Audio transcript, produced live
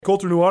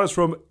Colter Nuanez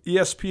from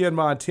ESPN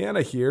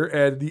Montana here,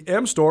 and the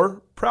M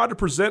Store, proud to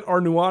present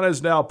our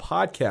Nuanez Now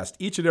podcast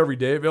each and every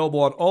day, available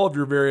on all of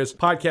your various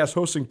podcast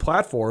hosting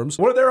platforms.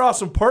 One of their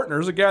awesome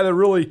partners, a guy that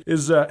really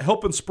is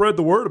helping spread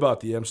the word about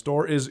the M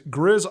Store, is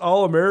Grizz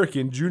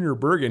All-American Junior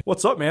Bergen.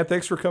 What's up, man?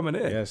 Thanks for coming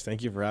in. Yes,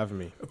 thank you for having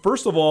me.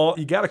 First of all,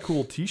 you got a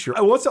cool t-shirt.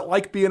 What's it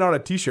like being on a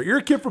t-shirt? You're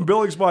a kid from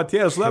Billings,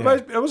 Montana, so that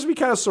must be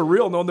kind of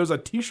surreal knowing there's a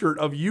t-shirt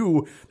of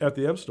you at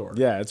the M Store.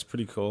 Yeah, it's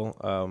pretty cool.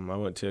 I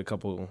went to a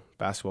couple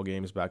basketball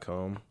games back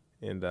home,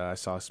 and I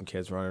saw some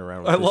kids running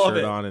around with the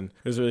shirt on, and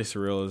it was really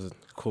surreal. It was a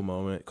cool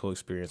moment, cool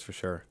experience for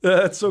sure.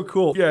 That's so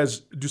cool. You guys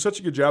do such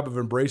a good job of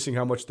embracing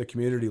how much the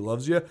community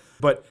loves you.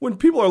 But when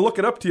people are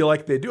looking up to you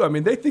like they do,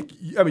 they think,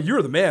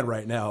 you're the man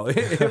right now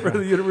for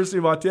the University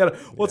of Montana.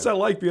 What's that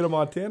like being a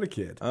Montana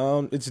kid?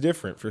 It's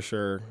different for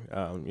sure.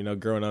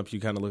 Growing up, you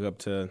kind of look up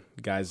to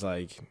guys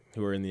like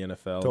who are in the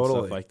NFL and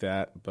stuff like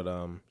that. But,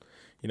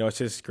 it's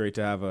just great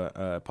to have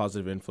a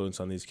positive influence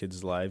on these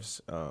kids' lives.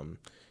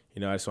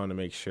 I just want to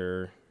make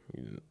sure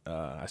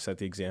I set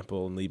the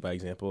example and lead by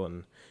example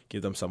and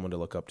give them someone to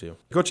look up to.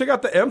 Go check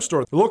out the M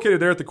Store. They're located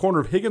there at the corner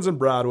of Higgins and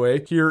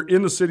Broadway here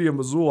in the city of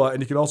Missoula,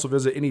 and you can also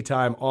visit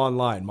anytime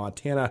online,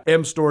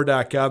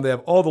 montanamstore.com. They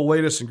have all the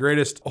latest and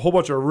greatest, a whole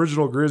bunch of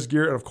original Grizz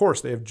gear, and of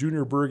course, they have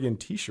Junior Bergen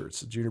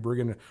t-shirts. Junior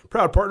Bergen,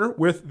 proud partner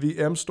with the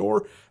M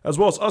Store, as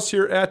well as us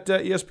here at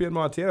ESPN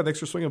Montana. Thanks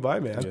for swinging by,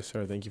 man. Yes,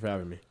 sir. Thank you for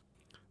having me.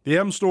 The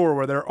M Store,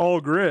 where they're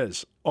all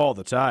Grizz all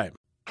the time.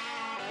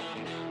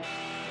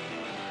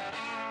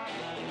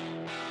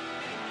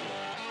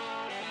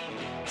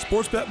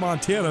 Sportsbet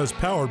Montana is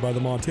powered by the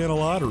Montana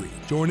Lottery.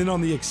 Join in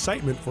on the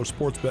excitement for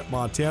Sportsbet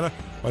Montana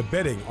by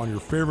betting on your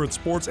favorite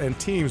sports and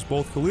teams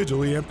both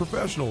collegially and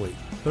professionally.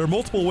 There are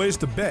multiple ways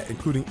to bet,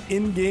 including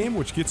in-game,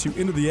 which gets you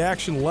into the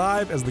action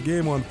live as the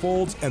game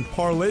unfolds, and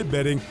parlay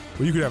betting,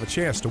 where you could have a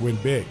chance to win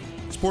big.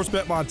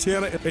 Sportsbet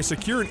Montana, a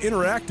secure and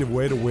interactive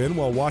way to win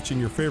while watching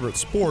your favorite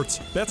sports.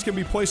 Bets can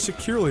be placed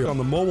securely on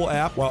the mobile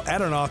app while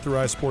at an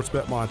authorized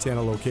Sportsbet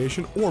Montana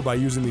location or by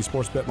using the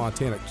Sportsbet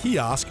Montana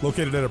kiosk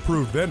located at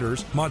approved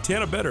vendors.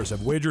 Montana bettors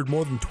have wagered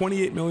more than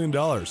 $28 million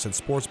since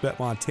Sportsbet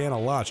Montana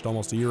launched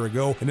almost a year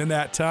ago, and in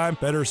that time,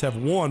 bettors have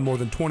won more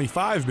than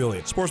 $25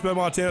 million. Sportsbet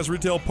Montana's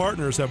retail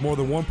partners have more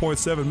than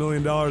 $1.7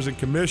 million in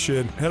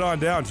commission. Head on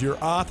down to your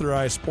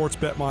authorized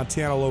Sportsbet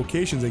Montana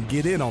locations and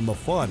get in on the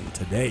fun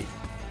today.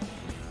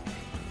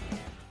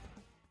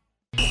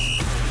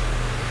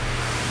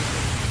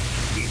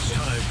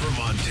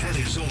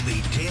 Montana's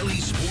only daily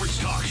sports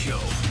talk show,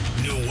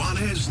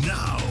 Nuanez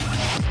Now.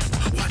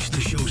 Watch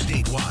the show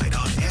statewide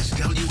on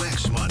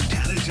SWX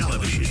Montana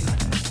Television.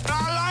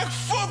 I like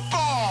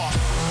football!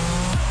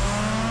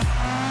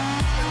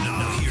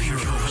 Now here's your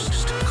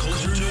host,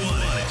 Colter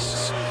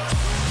Nuanez.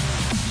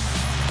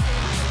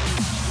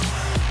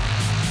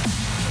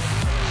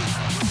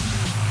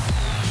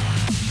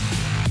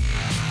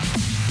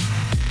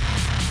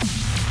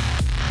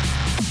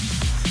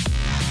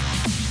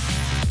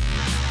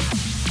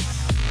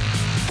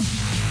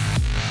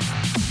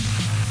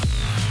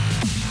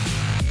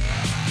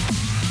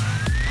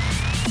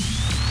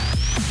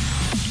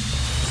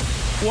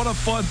 What a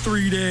fun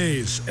 3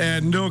 days,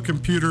 and no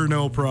computer,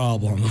 no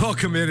problem.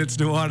 Welcome in. It's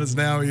Nuanez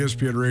Now,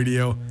 ESPN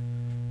Radio,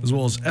 as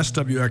well as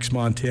SWX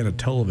Montana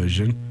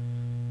Television.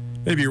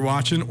 Maybe you're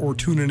watching or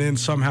tuning in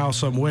somehow,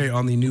 some way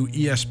on the new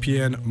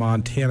ESPN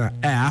Montana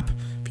app.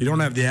 If you don't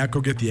have the app, go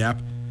get the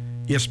app.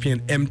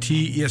 ESPN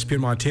MT,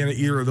 ESPN Montana,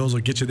 either of those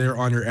will get you there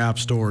on your app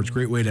store. It's a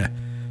great way to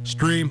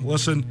stream,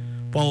 listen,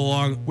 follow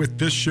along with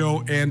this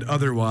show and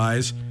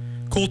otherwise.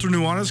 Colter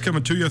Nuanez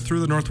coming to you through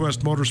the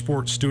Northwest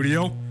Motorsports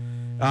Studio.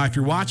 If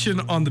you're watching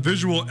on the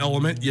visual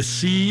element, you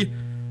see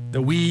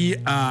that we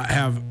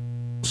have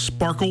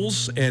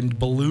sparkles and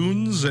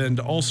balloons and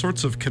all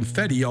sorts of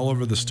confetti all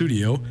over the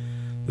studio.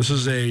 This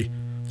is a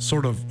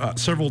sort of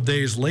several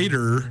days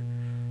later,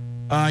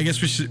 I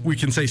guess we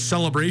can say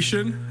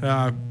celebration.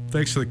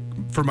 Thanks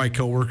for my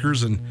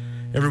coworkers and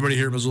everybody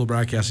here at Missoula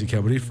Broadcasting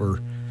Company for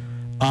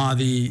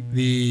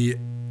the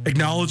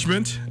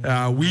acknowledgement.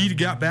 We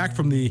got back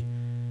from the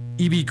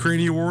E.B.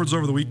 Craney Awards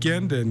over the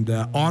weekend and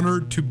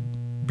honored to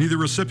be the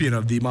recipient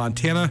of the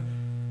Montana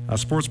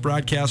Sports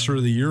Broadcaster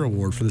of the Year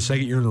Award for the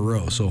second year in a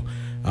row. So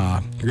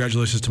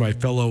congratulations to my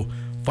fellow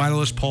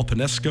finalist, Paul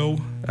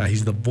Pinesco.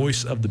 He's the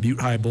voice of the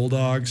Butte High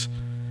Bulldogs.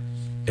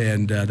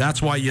 And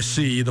that's why you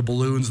see the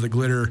balloons, the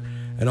glitter,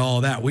 and all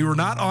of that. We were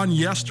not on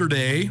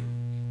yesterday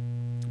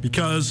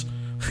because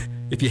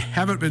if you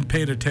haven't been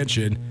paying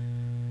attention,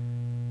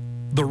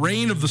 the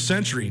rain of the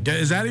century.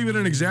 Is that even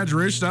an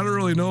exaggeration? I don't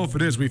really know if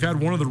it is. We've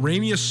had one of the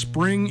rainiest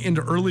spring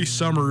into early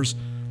summers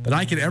that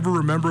I can ever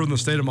remember in the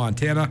state of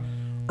Montana.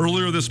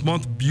 Earlier this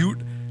month,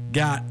 Butte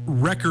got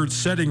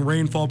record-setting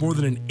rainfall, more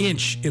than an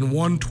inch in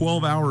one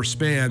 12-hour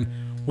span,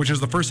 which is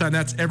the first time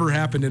that's ever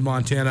happened in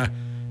Montana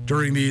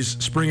during these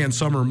spring and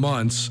summer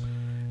months.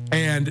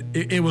 And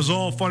it was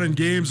all fun and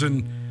games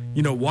and,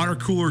 water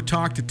cooler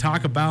talk to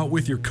talk about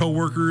with your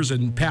coworkers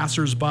and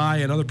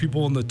passersby and other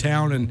people in the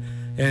town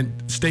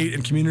and state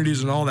and communities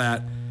and all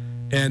that.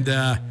 And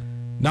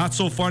not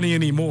so funny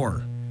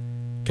anymore.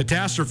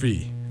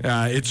 catastrophe.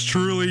 It's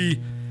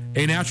truly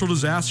a natural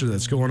disaster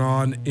that's going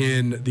on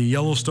in the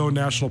Yellowstone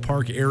National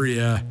Park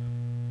area.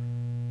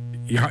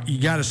 You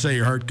got to say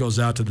your heart goes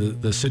out to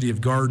the city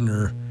of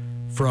Gardner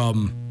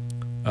from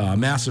a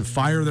massive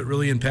fire that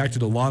really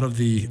impacted a lot of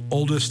the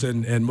oldest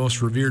and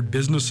most revered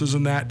businesses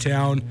in that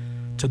town,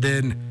 to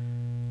then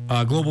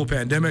a global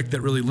pandemic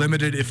that really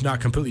limited, if not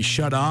completely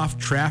shut off,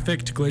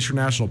 traffic to Glacier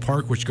National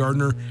Park, which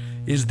Gardner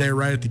is there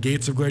right at the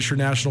gates of Glacier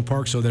National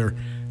Park. So their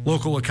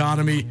local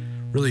economy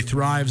really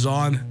thrives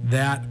on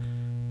that,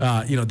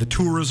 the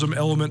tourism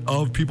element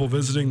of people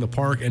visiting the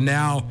park. And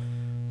now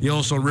the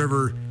Yellowstone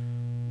River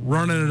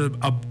running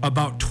at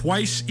about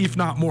twice, if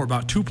not more,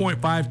 about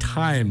 2.5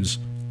 times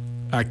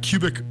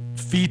cubic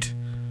feet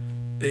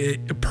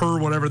per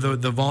whatever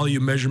the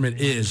volume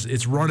measurement is.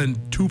 It's running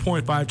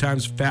 2.5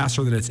 times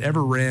faster than it's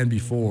ever ran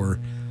before.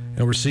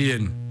 And we're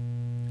seeing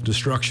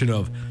destruction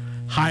of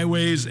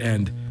highways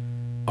and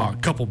a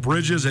couple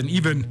bridges and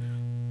even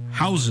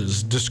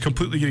houses just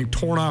completely getting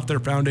torn off their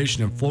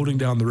foundation and floating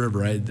down the river.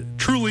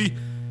 Truly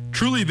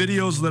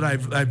videos that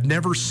I've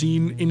never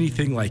seen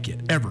anything like it,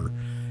 ever.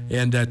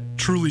 And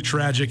truly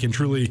tragic and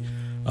truly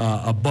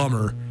a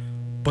bummer.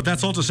 But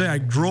that's all to say, I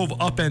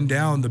drove up and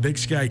down the Big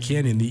Sky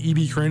Canyon, the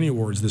E.B. Craney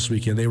Awards this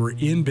weekend. They were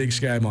in Big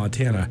Sky,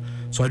 Montana.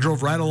 So I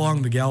drove right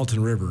along the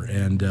Gallatin River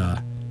and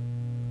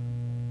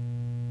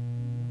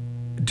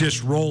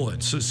just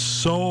rolling.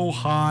 So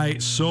high,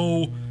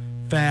 so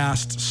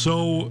fast,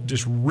 so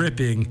just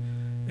ripping.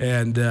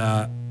 And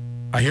I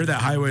hear that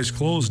highway is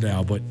closed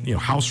now. But,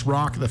 House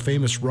Rock, the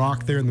famous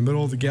rock there in the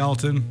middle of the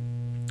Gallatin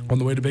on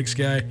the way to Big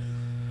Sky,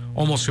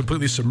 almost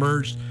completely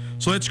submerged.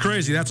 So that's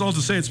crazy. That's all to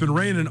say. It's been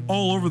raining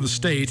all over the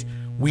state.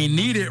 We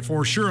need it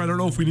for sure. I don't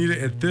know if we need it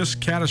at this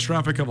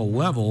catastrophic of a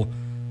level,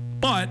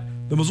 but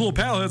the Missoula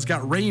Paddleheads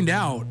got rained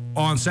out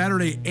on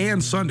Saturday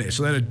and Sunday.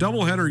 So they had a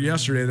doubleheader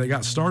yesterday that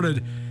got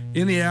started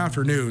in the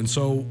afternoon.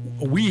 So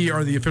we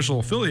are the official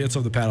affiliates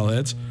of the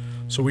Paddleheads.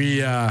 So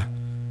we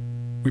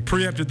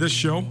preempted this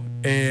show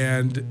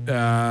and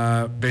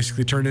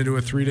basically turned into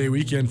a 3-day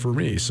weekend for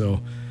me. So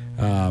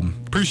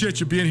appreciate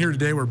you being here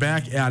today. We're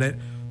back at it.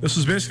 This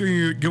is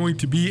basically going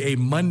to be a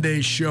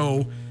Monday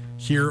show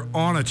here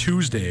on a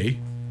Tuesday.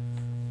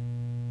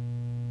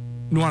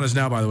 Nuanez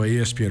Now, by the way,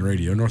 ESPN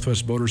Radio,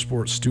 Northwest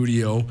Motorsport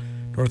Studio,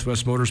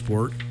 Northwest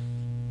Motorsport,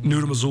 new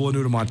to Missoula,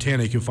 new to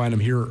Montana. You can find them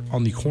here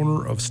on the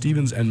corner of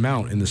Stevens and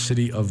Mount in the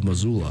city of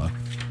Missoula.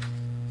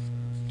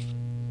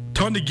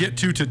 Ton to get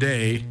to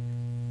today.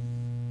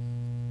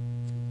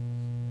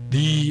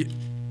 The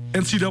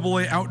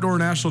NCAA Outdoor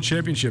National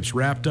Championships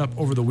wrapped up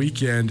over the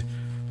weekend.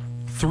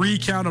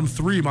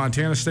 Three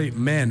Montana State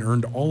men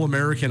earned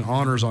All-American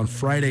honors on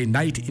Friday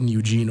night in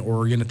Eugene,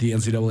 Oregon at the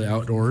NCAA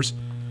Outdoors.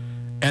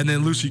 And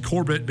then Lucy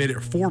Corbett made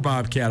it 4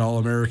 Bobcat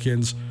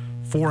All-Americans,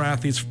 4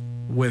 athletes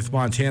with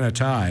Montana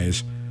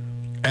ties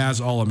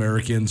as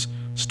All-Americans.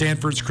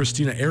 Stanford's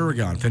Christina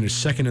Aragon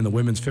finished second in the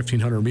women's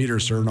 1,500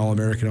 meters to earn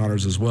All-American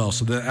honors as well.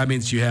 So that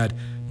means you had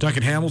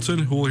Duncan Hamilton,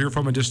 who we'll hear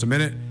from in just a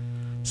minute,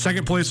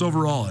 second place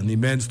overall in the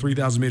men's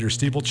 3,000-meter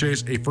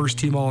steeplechase, a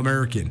first-team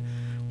All-American.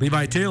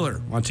 Levi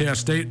Taylor, Montana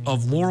State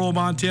of Laurel,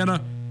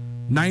 Montana,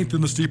 9th in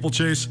the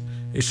steeplechase,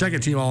 a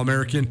second-team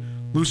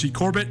All-American. Lucy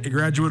Corbett, a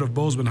graduate of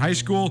Bozeman High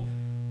School,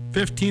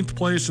 15th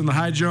place in the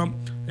high jump,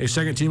 a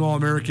second-team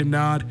All-American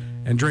nod.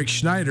 And Drake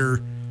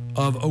Schneider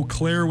of Eau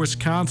Claire,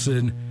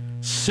 Wisconsin,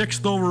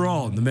 6th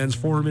overall in the men's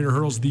 400-meter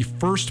hurdles, the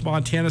first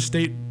Montana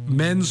State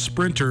men's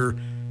sprinter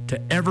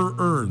to ever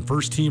earn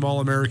first-team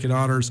All-American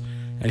honors,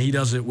 and he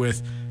does it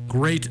with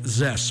great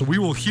zest. So we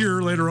will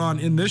hear later on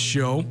in this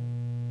show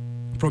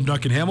from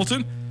Duncan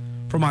Hamilton,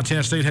 from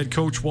Montana State head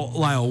coach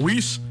Lyle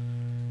Weiss,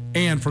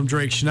 and from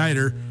Drake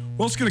Schneider.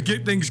 Well, it's going to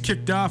get things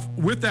kicked off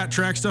with that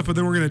track stuff, but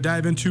then we're going to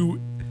dive into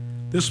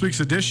this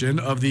week's edition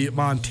of the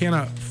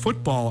Montana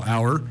Football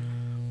Hour.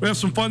 We have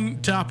some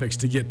fun topics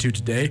to get to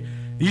today.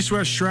 The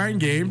East-West Shrine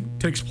Game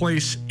takes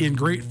place in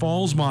Great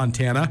Falls,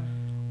 Montana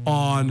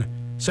on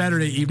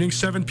Saturday evening,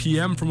 7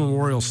 p.m. from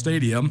Memorial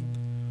Stadium.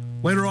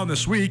 Later on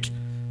this week,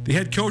 the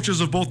head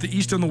coaches of both the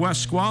East and the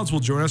West squads will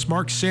join us.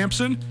 Mark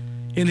Sampson,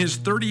 in his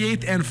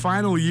 38th and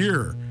final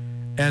year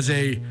as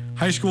a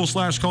high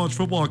school/college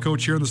football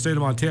coach here in the state of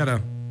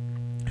Montana.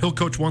 He'll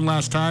coach one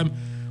last time,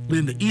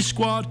 leading the East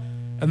squad.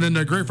 And then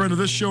a great friend of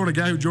this show and a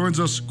guy who joins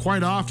us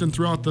quite often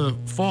throughout the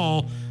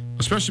fall,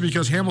 especially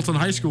because Hamilton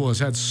High School has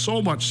had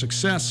so much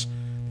success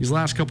these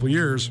last couple of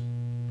years.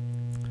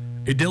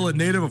 A Dillon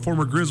native, a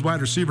former Grizz wide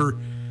receiver,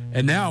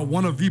 and now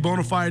one of the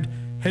bona fide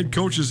head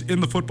coaches in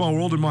the football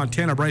world in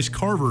Montana, Bryce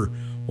Carver,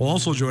 will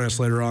also join us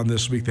later on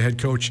this week, the head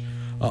coach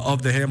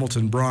of the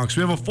Hamilton Broncs.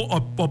 We have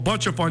a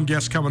bunch of fun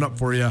guests coming up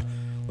for you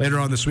later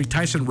on this week.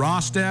 Tyson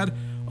Rostad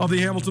of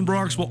the Hamilton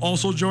Broncs will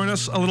also join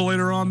us a little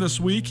later on this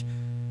week.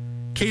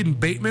 Caden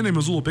Bateman, a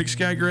Missoula Big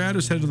Sky grad,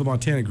 is headed to the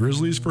Montana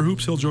Grizzlies for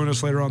hoops. He'll join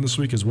us later on this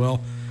week as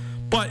well.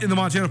 But in the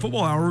Montana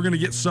Football Hour, we're going to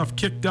get stuff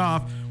kicked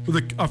off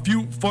with a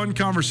few fun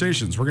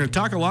conversations. We're going to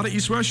talk a lot of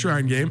East-West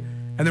Shrine Game,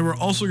 and then we're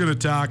also going to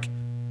talk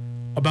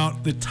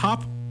about the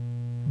top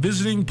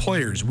visiting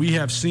players we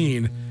have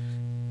seen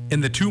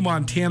in the two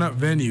Montana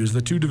venues,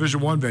 the two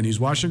Division I venues,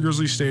 Washington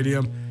Grizzlies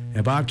Stadium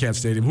and Bobcat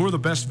Stadium. Who are the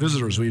best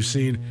visitors we've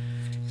seen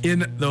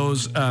in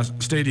those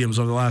stadiums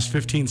over the last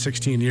 15,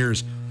 16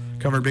 years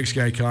covering Big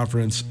Sky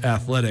Conference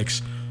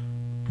athletics?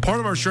 Part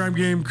of our Shrine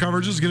Game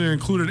coverage is going to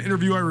include an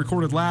interview I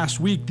recorded last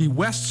week. The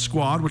West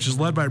squad, which is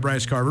led by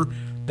Bryce Carver,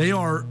 they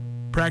are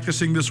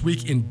practicing this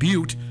week in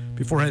Butte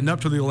before heading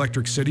up to the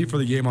Electric City for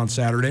the game on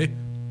Saturday.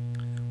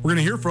 We're going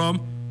to hear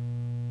from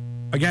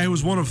a guy who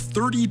was one of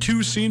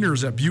 32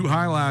 seniors at Butte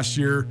High last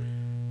year,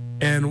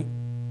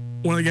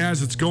 and one of the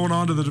guys that's going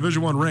on to the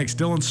Division I ranks,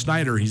 Dylan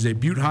Snyder. He's a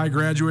Butte High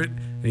graduate,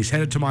 and he's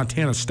headed to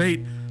Montana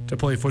State to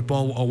play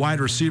football, a wide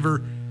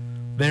receiver.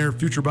 Their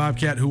future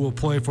Bobcat who will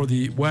play for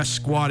the West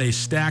squad, a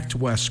stacked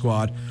West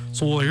squad.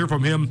 So we'll hear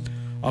from him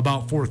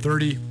about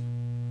 4:30.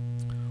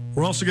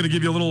 We're also going to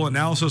give you a little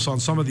analysis on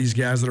some of these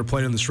guys that are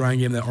playing in the Shrine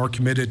Game that are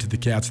committed to the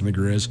Cats and the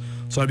Grizz.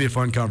 So that'd be a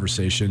fun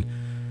conversation.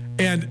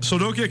 And so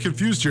don't get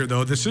confused here,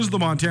 though. This is the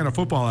Montana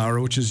Football Hour,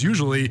 which is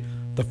usually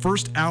the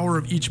first hour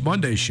of each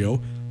Monday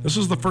show. This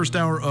is the first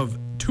hour of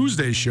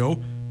Tuesday's show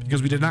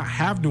because we did not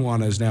have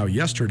Nuanez Now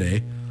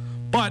yesterday.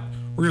 But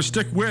we're going to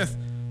stick with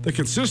the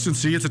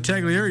consistency. It's a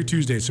Taglieri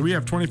Tuesday, so we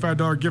have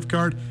 $25 gift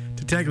card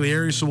to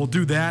Taglieri, so we'll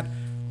do that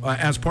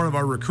as part of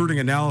our recruiting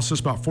analysis.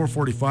 About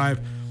 4:45,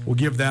 we'll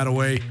give that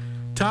away.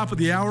 Top of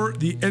the hour,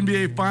 the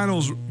NBA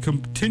Finals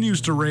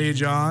continues to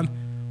rage on.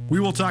 We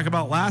will talk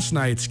about last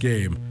night's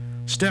game.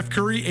 Steph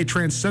Curry, a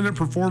transcendent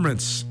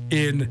performance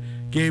in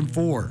Game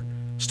 4.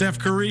 Steph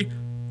Curry,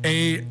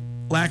 a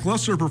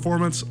lackluster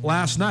performance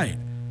last night.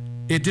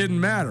 It didn't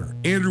matter.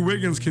 Andrew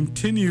Wiggins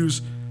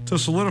continues to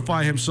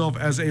solidify himself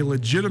as a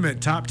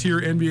legitimate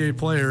top-tier NBA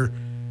player,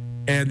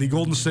 and the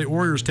Golden State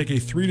Warriors take a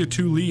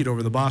 3-2 lead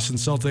over the Boston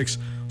Celtics.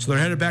 So they're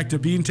headed back to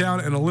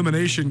Beantown, an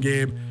elimination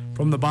game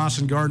from the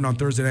Boston Garden on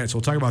Thursday night. So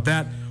we'll talk about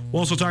that. We'll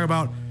also talk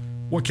about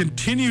what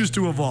continues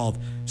to evolve.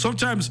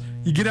 Sometimes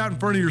you get out in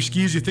front of your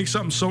skis, you think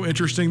something's so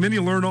interesting, then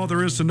you learn all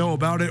there is to know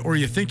about it, or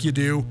you think you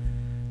do,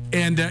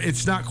 and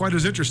it's not quite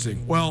as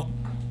interesting. Well,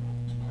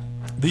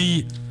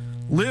 the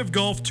LIV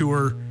Golf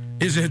Tour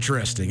is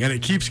interesting, and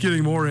it keeps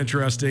getting more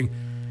interesting.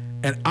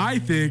 And I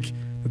think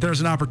that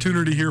there's an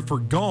opportunity here for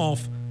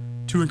golf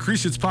to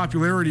increase its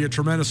popularity a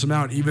tremendous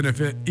amount, even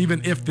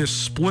if this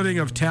splitting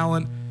of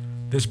talent,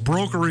 this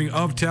brokering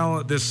of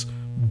talent, this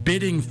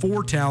bidding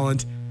for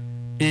talent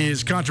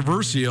is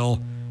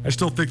controversial. I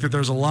still think that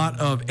there's a lot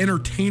of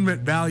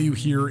entertainment value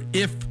here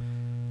if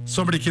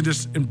somebody can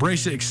just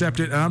embrace it, accept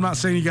it. And I'm not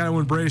saying you got to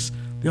embrace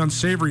the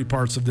unsavory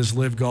parts of this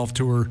LIV Golf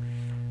Tour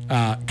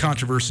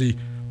controversy,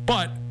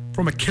 but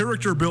from a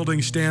character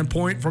building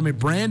standpoint, from a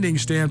branding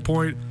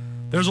standpoint,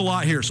 there's a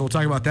lot here. So we'll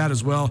talk about that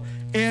as well.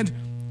 And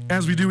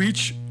as we do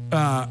each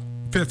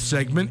fifth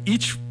segment,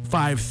 each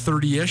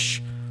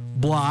 5:30-ish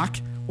block,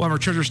 we'll have our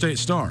Treasure State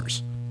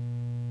Stars.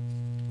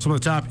 Some of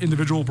the top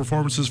individual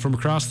performances from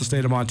across the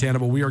state of Montana,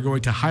 but we are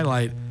going to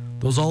highlight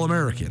those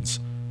All-Americans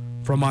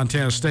from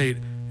Montana State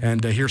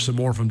and hear some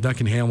more from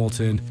Duncan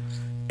Hamilton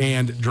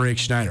and Drake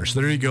Schneider.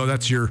 So there you go.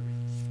 That's your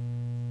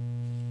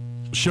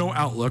show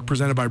outlook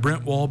presented by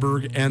Brent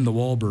Wahlberg and the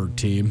Wahlberg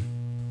team.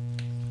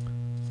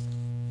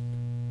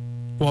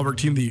 Wahlberg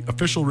team, the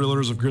official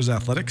realtors of Grizz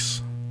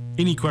Athletics.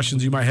 Any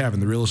questions you might have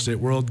in the real estate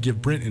world,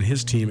 give Brent and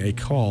his team a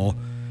call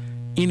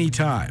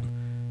anytime.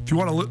 If you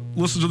want to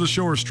listen to the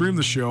show or stream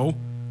the show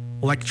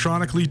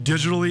electronically,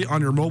 digitally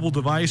on your mobile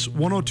device,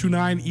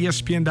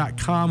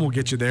 1029ESPN.com will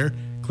get you there.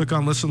 Click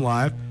on Listen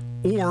Live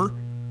or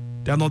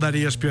download that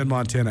ESPN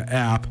Montana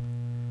app.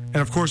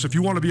 And, of course, if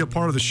you want to be a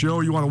part of the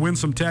show, you want to win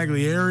some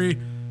Taglieri,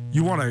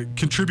 you want to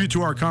contribute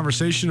to our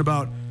conversation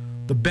about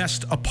the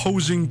best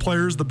opposing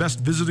players, the best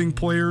visiting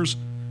players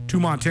to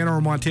Montana or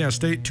Montana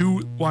State,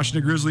 to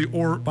Washington Grizzly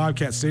or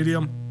Bobcat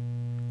Stadium,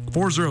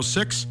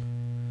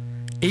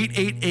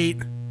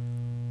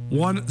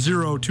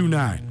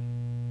 406-888-1029.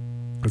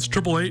 It's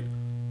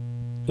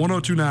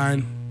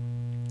 888-1029.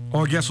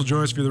 All guests will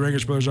join us via the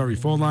Rangish Brothers RV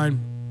phone line.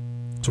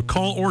 So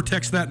call or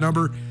text that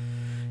number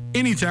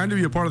anytime to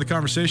be a part of the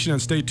conversation,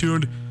 and stay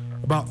tuned.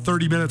 About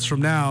 30 minutes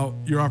from now,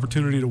 your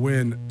opportunity to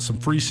win some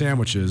free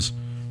sandwiches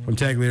from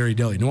Taglieri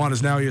Deli.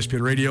 Nuanez Now,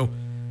 ESPN Radio.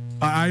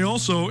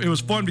 It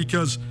was fun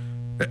because,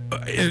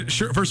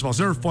 first of all, it's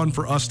never fun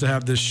for us to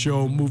have this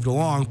show moved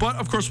along, but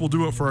of course we'll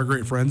do it for our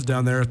great friends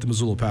down there at the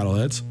Missoula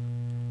Paddleheads.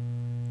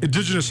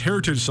 Indigenous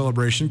Heritage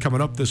Celebration coming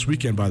up this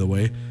weekend, by the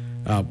way.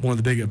 One of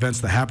the big events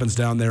that happens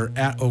down there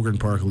at Ogren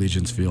Park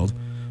Allegiance Field.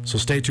 So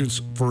stay tuned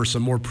for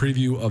some more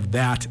preview of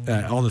that,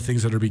 all the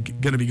things that are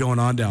going to be going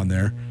on down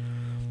there.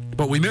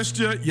 But we missed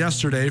you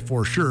yesterday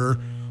for sure,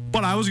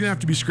 but I was going to have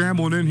to be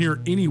scrambling in here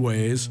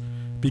anyways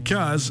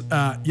because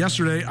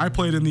yesterday I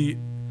played in the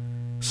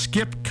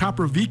Skip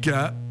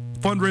Koprivica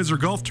fundraiser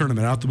golf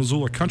tournament out at the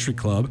Missoula Country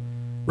Club,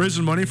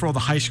 raising money for all the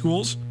high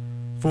schools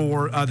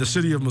for the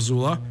city of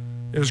Missoula.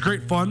 It was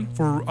great fun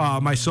for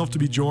myself to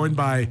be joined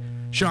by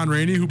Sean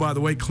Rainey, who, by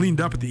the way,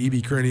 cleaned up at the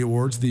E.B. Craney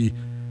Awards, the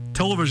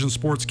Television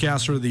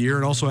Sportscaster of the Year,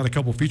 and also had a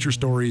couple feature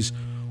stories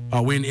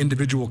win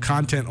individual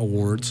content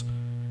awards.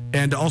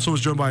 And also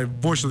was joined by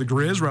voice of the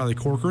Grizz, Riley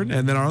Corcoran,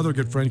 and then our other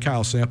good friend,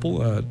 Kyle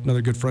Sample,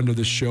 another good friend of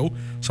this show,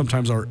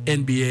 sometimes our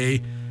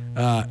NBA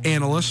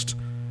analyst,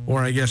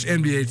 or I guess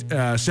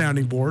NBA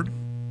sounding board.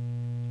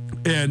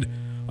 And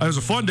it was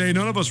a fun day.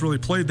 None of us really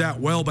played that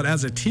well, but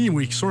as a team,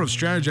 we sort of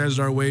strategized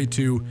our way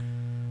to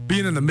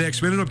being in the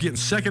mix. We ended up getting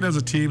second as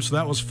a team, so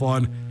that was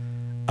fun.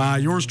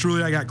 Yours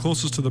truly, I got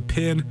closest to the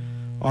pin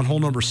on hole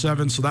number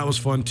 7, so that was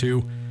fun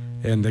too.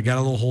 And I got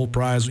a little hole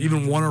prize,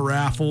 even won a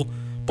raffle.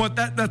 But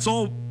that's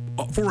all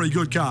for a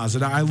good cause.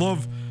 And I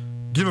love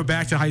giving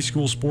back to high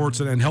school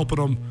sports and helping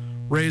them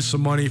raise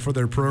some money for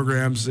their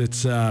programs.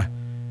 It's a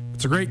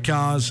great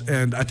cause,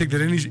 and I think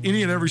that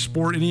any and every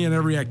sport, any and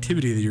every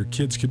activity that your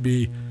kids could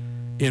be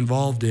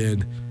involved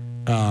in,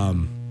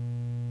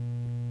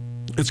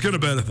 it's going to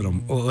benefit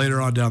them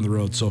later on down the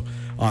road. So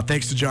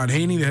thanks to John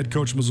Haney, the head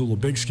coach of Missoula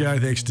Big Sky.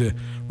 Thanks to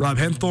Rob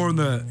Henthorne,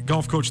 the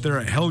golf coach there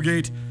at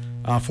Hellgate,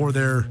 for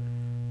their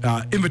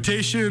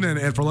invitation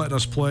and for letting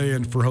us play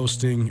and for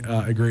hosting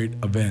a great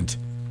event.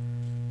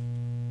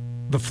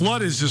 The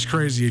flood is just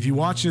crazy. If you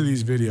watch any of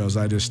these videos,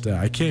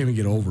 I can't even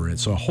get over it.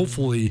 So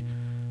hopefully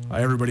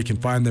everybody can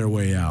find their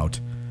way out.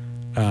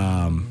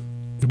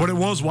 But it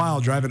was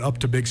wild driving up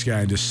to Big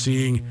Sky and just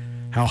seeing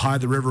how high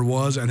the river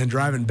was, and then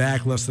driving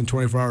back less than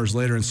 24 hours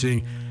later and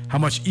seeing how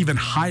much even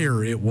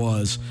higher it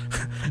was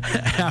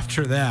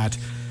after that.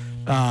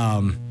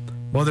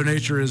 Mother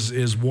Nature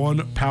is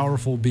one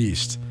powerful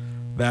beast,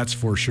 that's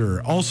for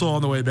sure. Also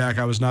on the way back,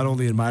 I was not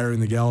only admiring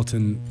the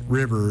Gallatin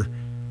River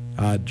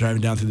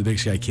driving down through the Big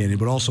Sky Canyon,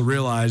 but also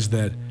realized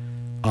that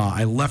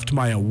I left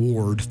my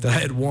award that I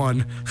had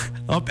won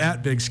up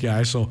at Big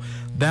Sky. So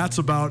that's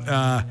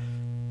about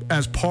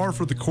as par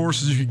for the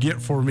course as you could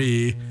get for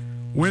me.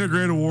 Win a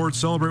great award,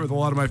 celebrate with a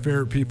lot of my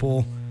favorite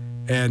people,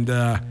 and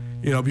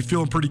be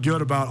feeling pretty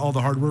good about all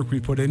the hard work we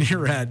put in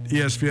here at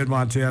ESPN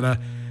Montana.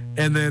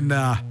 And then,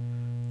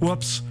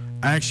 whoops,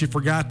 I actually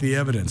forgot the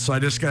evidence, so I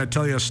just got to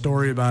tell you a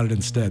story about it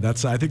instead.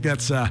 I think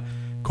that's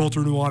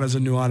Colter Nuanez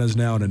and Nuanez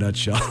Now in a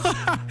nutshell.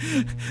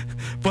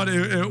 But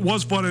it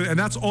was fun, and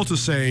that's all to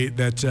say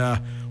that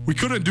we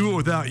couldn't do it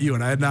without you.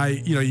 And I,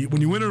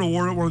 when you win an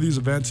award at one of these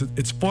events,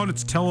 it's fun,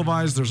 it's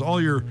televised, there's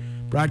all your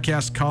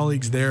broadcast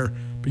colleagues there,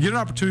 but you get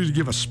an opportunity to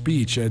give a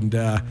speech. And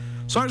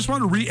so I just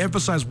want to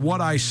re-emphasize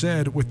what I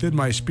said within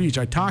my speech.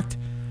 I talked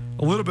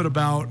a little bit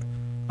about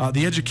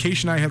the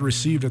education I had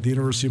received at the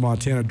University of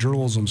Montana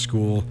Journalism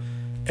School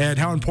and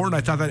how important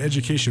I thought that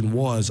education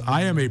was.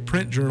 I am a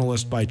print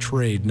journalist by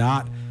trade,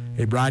 not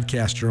a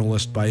broadcast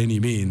journalist by any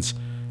means.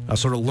 I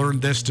sort of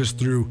learned this just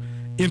through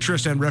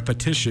interest and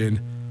repetition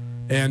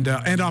and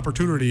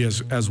opportunity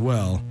as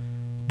well.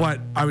 But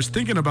I was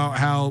thinking about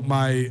how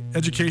my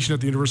education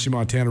at the University of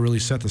Montana really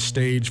set the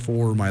stage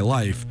for my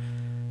life.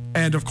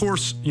 And of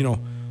course,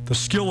 the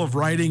skill of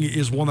writing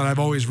is one that I've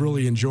always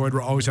really enjoyed,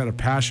 or always had a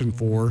passion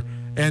for,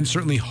 and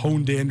certainly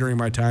honed in during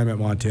my time at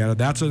Montana.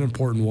 That's an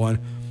important one.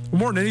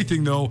 More than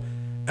anything, though,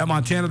 at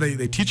Montana,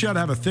 they teach you how to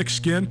have a thick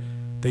skin.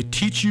 They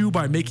teach you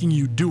by making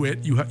you do it.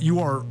 You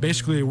are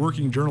basically a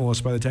working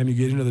journalist by the time you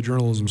get into the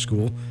journalism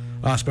school,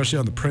 especially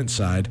on the print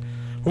side.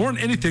 More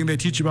than anything, they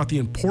teach you about the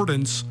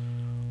importance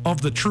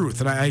of the truth.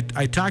 And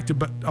I talked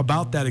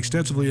about that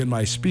extensively in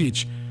my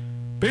speech,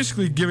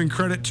 basically giving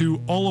credit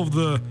to all of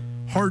the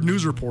hard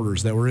news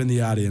reporters that were in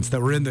the audience,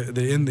 that were in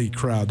the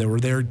crowd, that were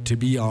there to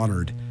be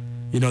honored.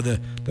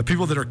 The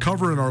people that are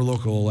covering our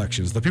local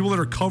elections, the people that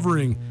are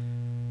covering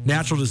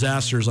natural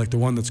disasters like the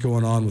one that's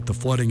going on with the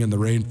flooding and the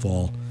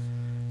rainfall.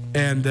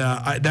 And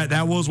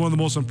that was one of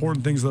the most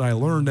important things that I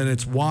learned, and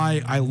it's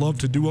why I love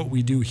to do what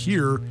we do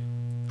here.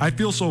 I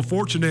feel so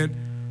fortunate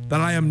that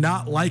I am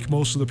not like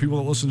most of the people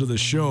that listen to this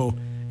show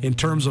in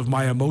terms of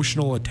my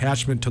emotional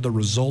attachment to the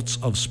results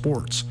of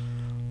sports.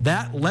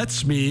 That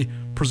lets me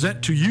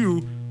present to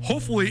you,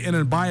 hopefully in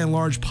a by and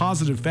large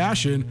positive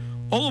fashion,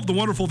 all of the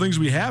wonderful things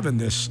we have in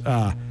this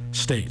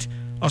state,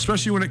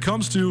 especially when it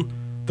comes to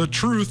the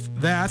truth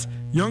that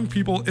young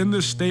people in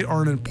this state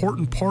are an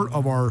important part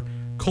of our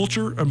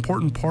culture,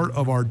 important part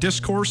of our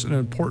discourse, an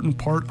important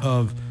part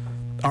of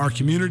our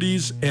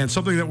communities, and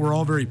something that we're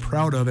all very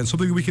proud of, and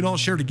something we can all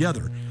share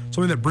together,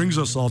 something that brings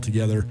us all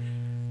together.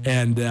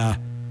 And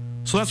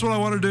so that's what I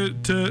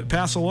wanted to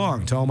pass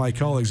along to all my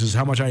colleagues, is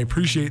how much I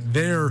appreciate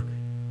their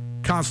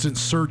constant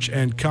search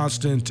and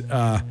constant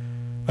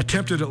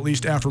attempted, at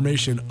least,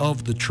 affirmation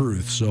of the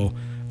truth. So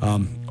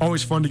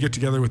always fun to get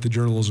together with the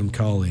journalism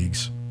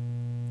colleagues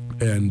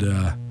and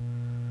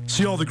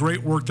see all the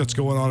great work that's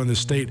going on in this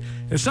state.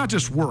 And it's not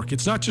just work.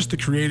 It's not just the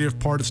creative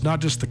part. It's not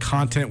just the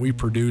content we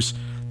produce.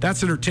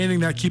 That's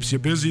entertaining. That keeps you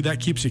busy. That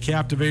keeps you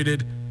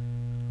captivated.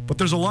 But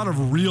there's a lot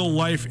of real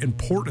life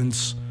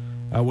importance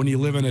when you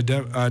live in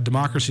a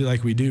democracy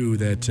like we do,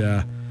 that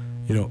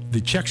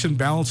the checks and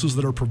balances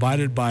that are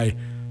provided by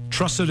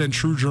trusted and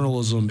true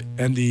journalism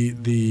and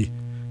the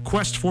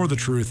quest for the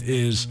truth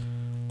is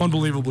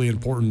unbelievably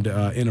important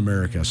in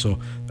America. So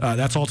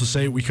that's all to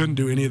say, we couldn't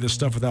do any of this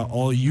stuff without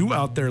all you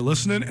out there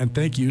listening, and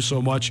thank you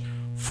so much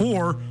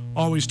for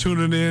always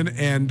tuning in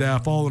and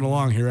following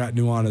along here at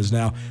Nuanez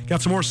Now.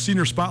 Got some more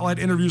senior spotlight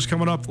interviews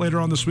coming up later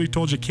on this week.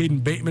 Told you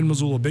Caden Bateman,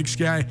 Missoula Big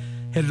Sky,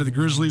 headed to the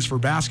Grizzlies for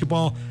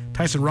basketball.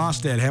 Tyson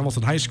Rostad,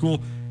 Hamilton High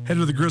School,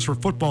 headed to the Grizz for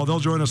football. They'll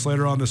join us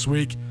later on this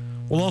week.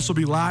 We'll also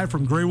be live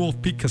from Grey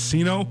Wolf Peak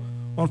Casino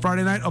on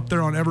Friday night up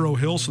there on Evero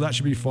Hill, so that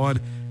should be fun.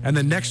 And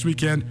then next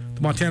weekend,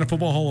 the Montana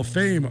Football Hall of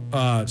Fame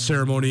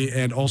ceremony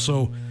and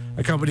also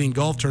accompanying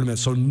golf tournament.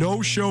 So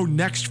no show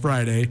next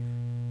Friday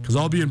because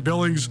I'll be in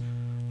Billings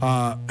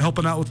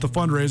helping out with the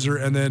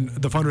fundraiser and then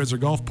the fundraiser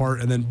golf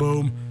part. And then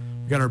boom,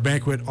 we got our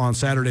banquet on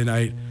Saturday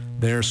night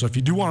there. So if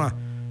you do want to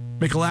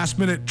make a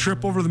last-minute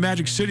trip over to the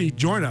Magic City,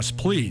 join us,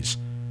 please.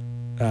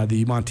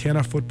 The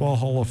Montana Football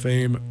Hall of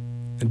Fame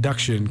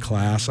induction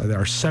class, our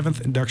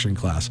 7th induction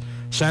class,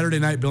 Saturday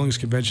night, Billings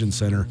Convention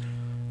Center.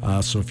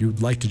 So if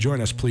you'd like to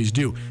join us, please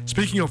do.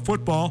 Speaking of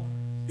football,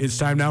 it's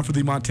time now for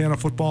the Montana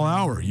Football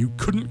Hour. You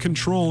couldn't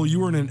control you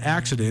were in an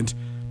accident,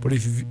 but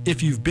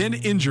if you've been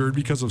injured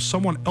because of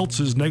someone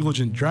else's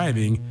negligent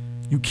driving,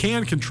 you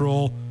can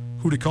control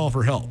who to call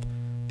for help.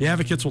 The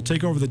advocates will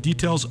take over the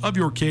details of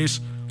your case,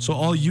 so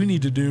all you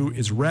need to do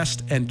is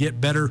rest and get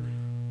better.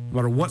 No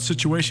matter what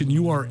situation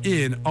you are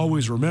in,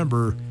 always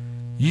remember,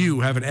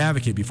 you have an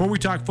advocate. Before we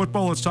talk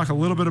football, let's talk a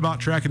little bit about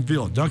track and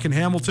field. Duncan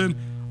Hamilton,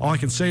 all I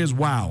can say is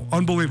wow,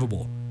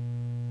 unbelievable.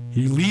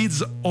 He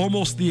leads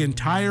almost the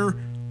entire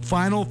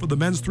final for the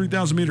men's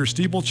 3,000 meter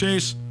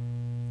steeplechase.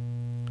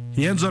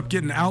 He ends up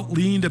getting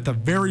out-leaned at the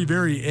very,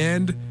 very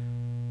end.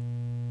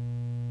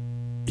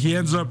 He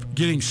ends up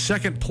getting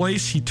second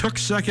place. He took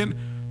second,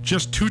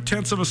 just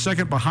 0.2 of a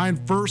second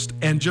behind first,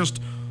 and just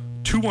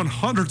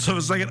 0.02 of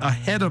a second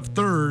ahead of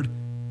third.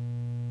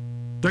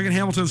 Duncan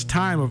Hamilton's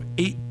time of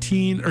 8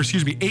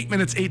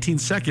 minutes, 18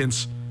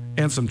 seconds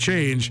and some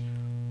change.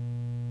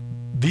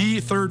 The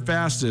third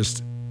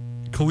fastest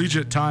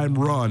collegiate time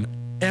run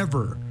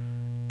ever.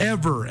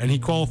 And he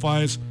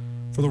qualifies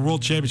for the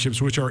World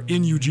Championships, which are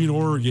in Eugene,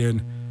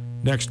 Oregon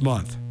next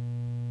month.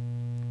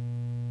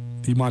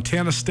 The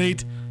Montana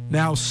State,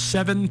 now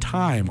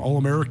 7-time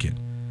All-American.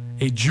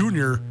 A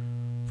junior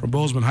from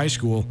Bozeman High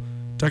School,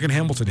 Duncan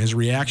Hamilton, his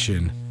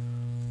reaction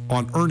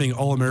on earning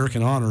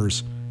All-American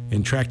honors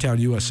in Tracktown,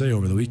 USA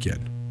over the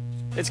weekend.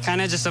 It's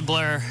kind of just a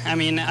blur. I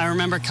mean, I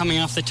remember coming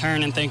off the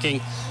turn and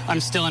thinking, I'm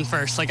still in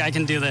first, like I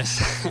can do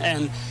this.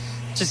 And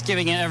just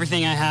giving it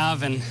everything I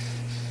have. And,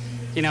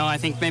 you know, I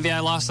think maybe I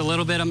lost a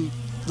little bit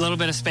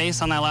of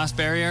space on that last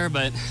barrier,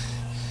 but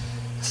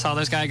saw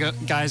those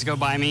guys go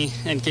by me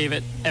and gave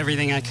it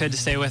everything I could to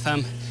stay with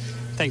them.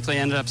 Thankfully,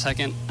 ended up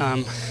second.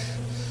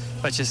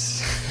 But just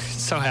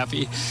so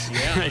happy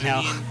right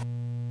now.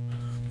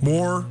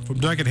 More from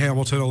Duncan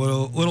Hamilton a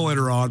little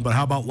later on, but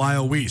how about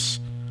Lyle Weiss?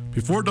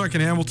 Before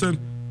Duncan Hamilton,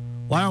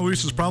 Lyle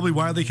Weiss is probably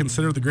widely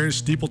considered the greatest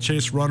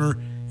steeplechase runner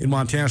in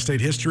Montana State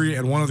history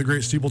and one of the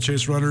great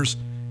steeplechase runners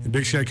in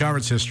Big Sky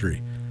Conference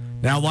history.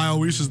 Now Lyle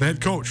Weiss is the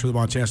head coach for the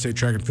Montana State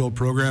track and field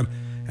program,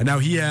 and now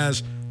he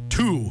has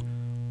 2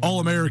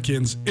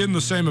 All-Americans in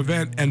the same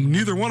event, and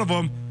neither one of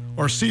them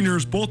are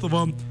seniors. Both of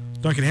them,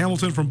 Duncan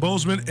Hamilton from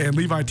Bozeman and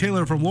Levi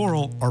Taylor from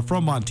Laurel, are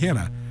from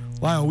Montana.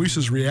 Lyle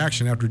Weiss's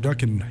reaction after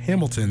Duncan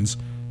Hamilton's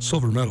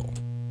silver medal.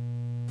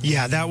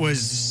 Yeah, that was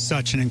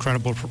such an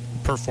incredible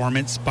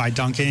performance by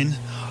Duncan.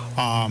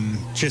 Running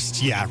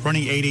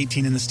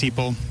 8:18 in the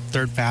steeple,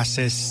 third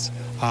fastest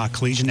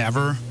collegian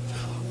ever.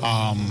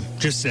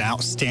 Just an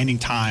outstanding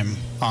time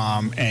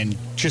and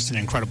just an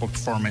incredible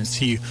performance.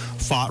 He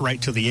fought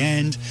right till the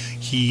end.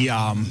 He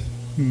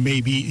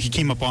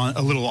came up on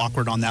a little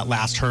awkward on that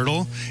last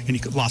hurdle, and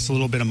he lost a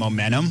little bit of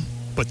momentum.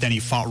 But then he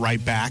fought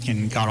right back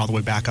and got all the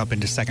way back up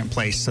into second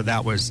place. So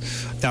that was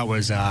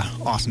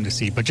awesome to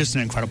see. But just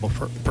an incredible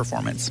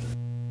performance.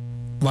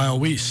 Lyle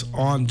Weiss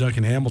on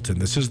Duncan Hamilton.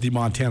 This is the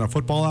Montana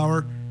Football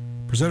Hour,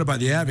 presented by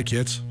the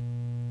Advocates.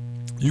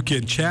 You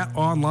can chat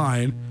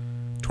online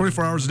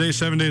 24 hours a day,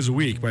 7 days a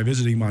week by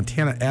visiting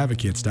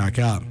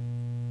MontanaAdvocates.com.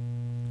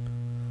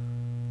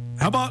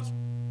 How about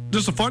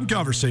just a fun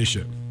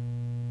conversation?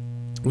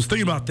 I was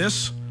thinking about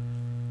this.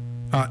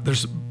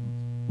 There's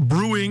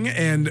brewing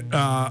and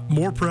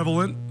more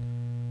prevalent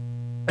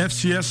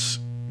FCS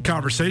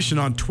conversation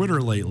on Twitter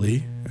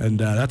lately, and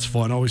that's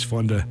fun. Always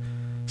fun to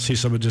see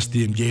some of just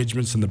the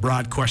engagements and the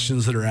broad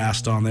questions that are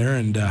asked on there,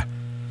 and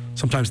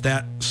sometimes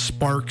that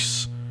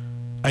sparks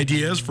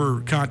ideas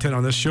for content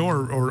on this show,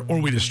 or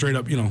we just straight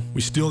up,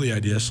 we steal the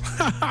ideas.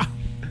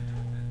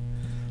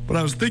 But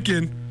I was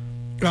thinking,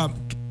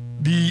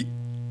 the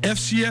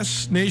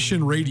FCS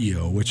Nation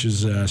Radio, which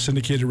is a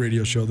syndicated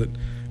radio show that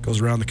goes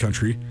around the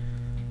country,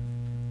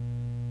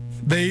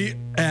 they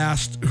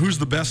asked, who's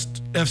the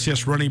best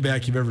FCS running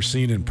back you've ever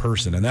seen in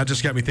person? And that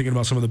just got me thinking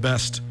about some of the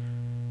best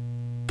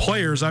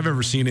players I've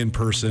ever seen in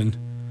person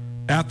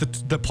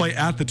that play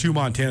at the 2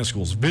 Montana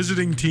schools,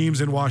 visiting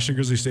teams in Washington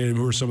Grizzly Stadium,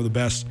 who are some of the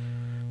best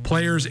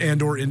players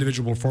and or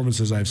individual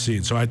performances I've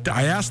seen. So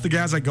I asked the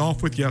guys I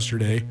golfed with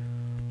yesterday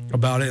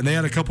about it, and they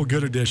had a couple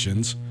good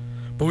additions.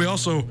 But we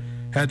also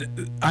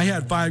I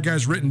had 5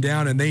 guys written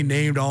down, and they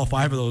named all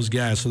 5 of those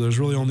guys, so there's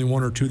really only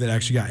 1 or 2 that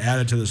actually got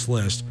added to this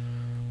list.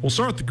 We'll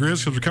start with the Grizz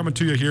because we're coming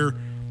to you here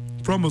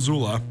from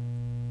Missoula.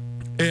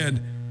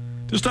 And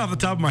just off the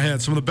top of my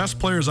head, some of the best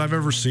players I've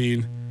ever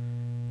seen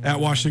at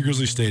Washington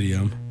Grizzly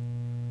Stadium.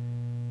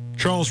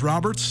 Charles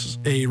Roberts,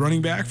 a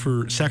running back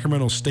for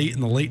Sacramento State in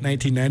the late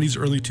 1990s,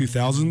 early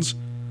 2000s.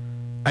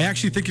 I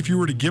actually think if you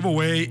were to give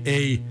away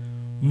a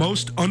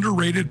most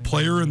underrated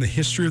player in the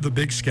history of the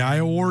Big Sky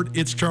Award,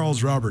 it's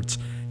Charles Roberts.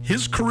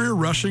 His career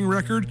rushing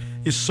record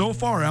is so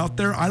far out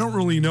there, I don't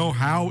really know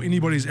how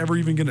anybody's ever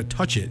even going to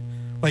touch it.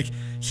 Like,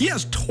 he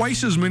has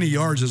twice as many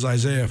yards as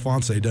Isaiah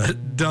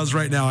Fonse does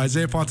right now.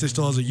 Isaiah Fonse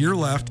still has a year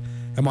left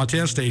at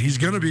Montana State. He's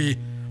going to be,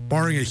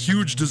 barring a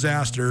huge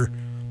disaster,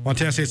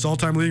 Montana State's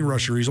all-time leading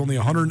rusher. He's only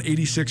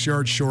 186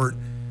 yards short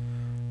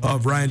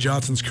of Ryan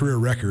Johnson's career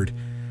record.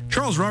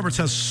 Charles Roberts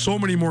has so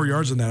many more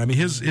yards than that. I mean,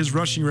 his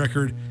rushing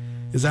record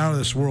is out of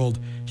this world.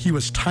 He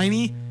was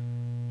tiny.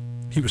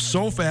 He was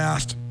so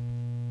fast.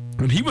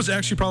 And he was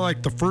actually probably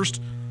like the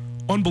first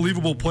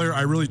unbelievable player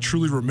I really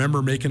truly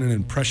remember making an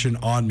impression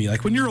on me.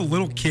 Like when you're a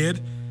little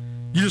kid,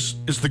 it's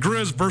the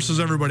Grizz versus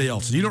everybody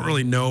else. You don't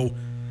really know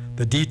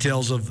the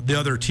details of the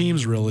other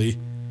teams really.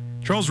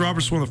 Charles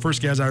Roberts is one of the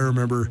first guys I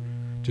remember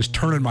just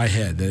turning my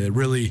head. That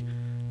really,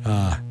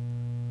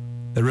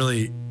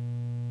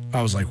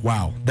 I was like,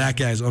 wow, that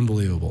guy's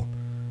unbelievable.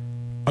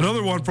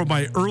 Another one from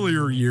my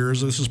earlier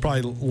years, this is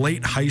probably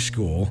late high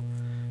school,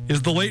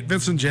 is the late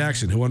Vincent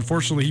Jackson, who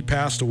unfortunately he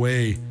passed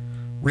away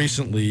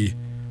recently,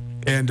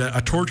 and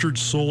a tortured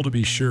soul to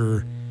be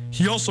sure.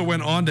 He also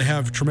went on to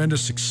have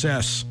tremendous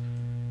success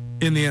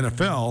in the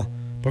NFL,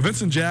 but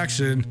Vincent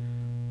Jackson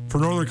for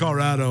Northern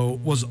Colorado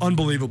was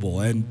unbelievable.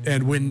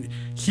 And when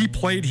he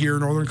played here,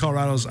 Northern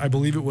Colorado's, I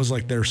believe it was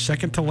like their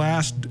second to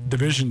last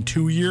Division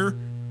II year,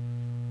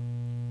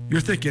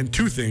 you're thinking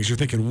two things. You're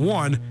thinking,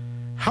 one,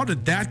 how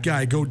did that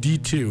guy go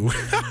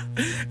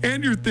D2?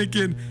 And you're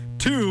thinking,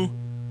 two,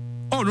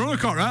 oh, Northern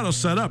Colorado's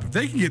set up. If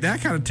they can get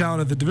that kind of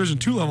talent at the Division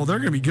II level, they're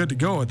going to be good to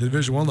go at the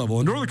Division I level.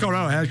 And Northern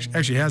Colorado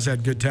actually has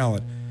had good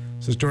talent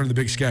since joining the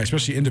Big Sky,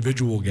 especially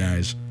individual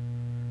guys.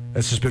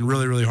 It's just been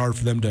really, really hard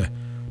for them to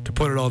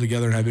put it all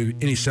together and have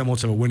any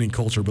semblance of a winning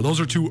culture. But those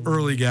are two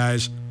early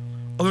guys.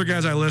 Other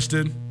guys I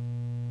listed,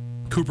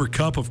 Cooper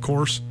Kupp, of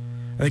course.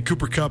 I think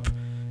Cooper Kupp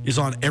is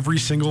on every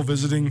single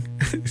visiting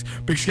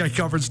Big Sky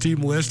Conference team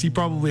list. He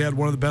probably had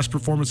one of the best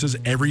performances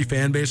every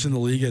fan base in the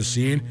league has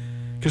seen.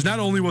 Because not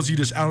only was he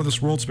just out of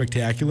this world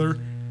spectacular,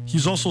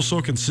 he's also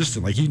so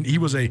consistent. Like he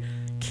was a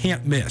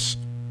can't miss.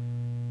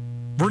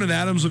 Vernon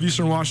Adams of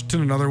Eastern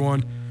Washington, another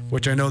one,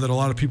 which I know that a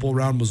lot of people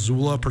around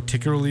Missoula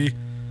particularly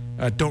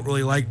don't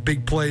really like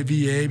big play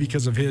VA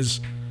because of his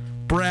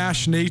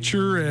brash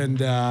nature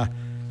and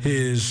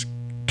his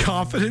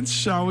confidence,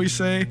 shall we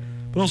say,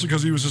 but also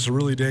because he was just a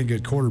really dang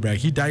good quarterback.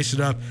 He diced it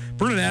up.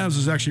 Vernon Adams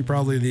is actually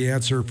probably the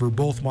answer for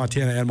both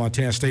Montana and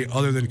Montana State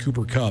other than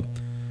Cooper Kupp.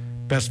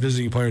 Best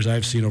visiting players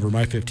I've seen over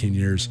my 15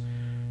 years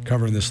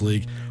covering this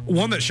league.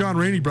 One that Sean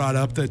Rainey brought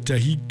up that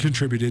he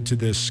contributed to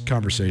this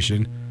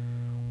conversation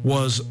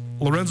was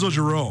Lorenzo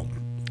Jerome,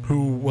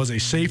 who was a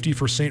safety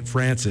for St.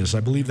 Francis. I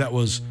believe that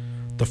was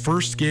the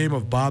first game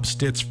of Bob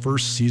Stitt's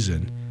first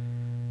season.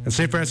 And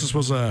St. Francis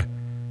was I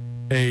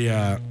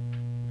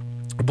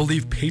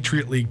believe,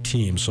 Patriot League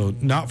team, so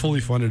not fully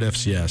funded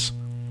FCS.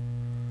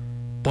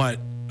 But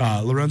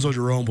Lorenzo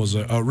Jerome was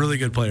a really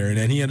good player,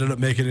 and he ended up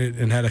making it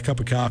and had a cup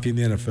of coffee in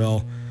the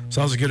NFL.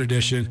 So that was a good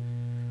addition.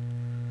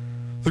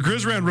 The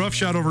Grizz ran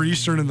roughshod over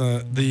Eastern in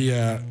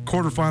the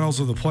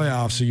quarterfinals of the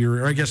playoffs a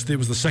year, or I guess it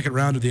was the second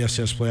round of the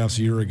FCS playoffs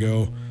a year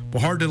ago.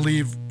 But hard to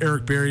leave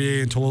Eric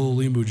Barrier and Tololo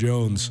Limu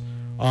Jones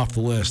off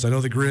the list. I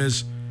know the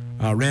Grizz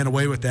ran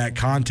away with that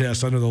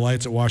contest under the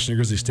lights at Washington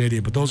Grizzly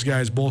Stadium, but those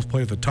guys both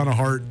played with a ton of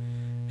heart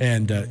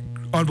and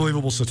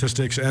unbelievable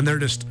statistics, and they're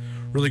just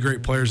really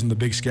great players in the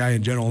Big Sky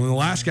in general. And the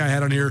last guy I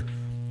had on here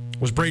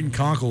was Braden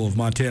Conkle of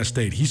Montana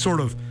State. He sort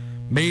of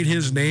made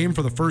his name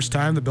for the first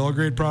time, the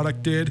Belgrade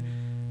product did,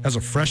 as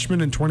a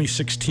freshman in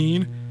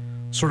 2016,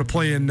 sort of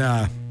playing,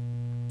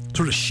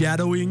 sort of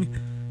shadowing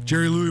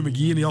Jerry Louis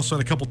McGee, and he also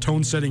had a couple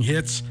tone-setting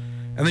hits.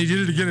 And they did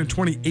it again in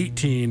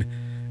 2018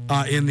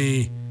 in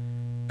the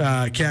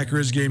Cat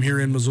Grizz game here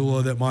in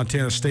Missoula that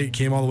Montana State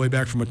came all the way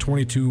back from a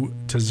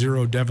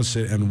 22-0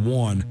 deficit and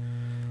won.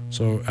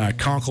 So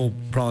Conkle,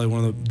 probably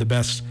one of the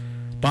best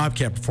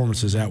Bobcat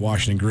performances at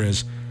Washington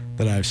Grizz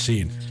that I've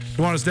seen.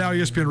 Nuanez Now,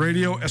 ESPN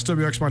Radio,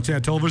 SWX Montana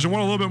Television.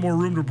 Want a little bit more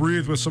room to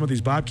breathe with some of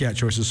these Bobcat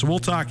choices. So we'll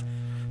talk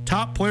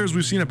top players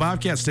we've seen at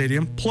Bobcat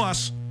Stadium,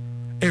 plus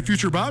a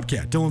future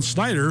Bobcat, Dylan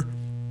Snyder,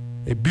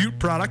 a Butte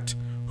product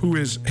who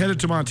is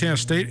headed to Montana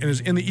State and is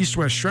in the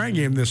East-West Shrine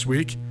game this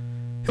week.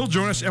 He'll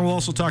join us, and we'll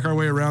also talk our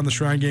way around the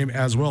Shrine game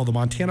as well. The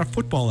Montana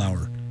Football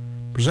Hour,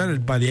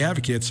 presented by the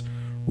Advocates,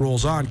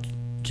 rolls on.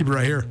 Keep it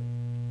right here.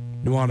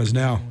 Nuanez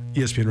Now,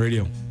 ESPN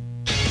Radio.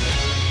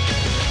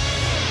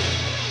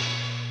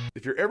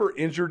 If you're ever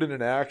injured in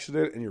an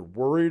accident and you're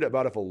worried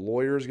about if a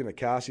lawyer is going to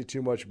cost you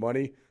too much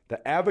money,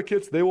 the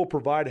Advocates, they will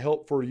provide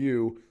help for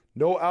you.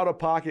 No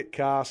out-of-pocket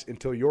costs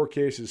until your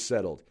case is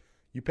settled.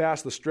 You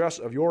pass the stress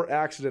of your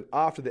accident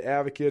off to the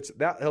Advocates.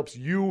 That helps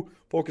you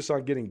focus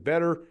on getting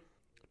better.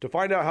 To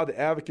find out how the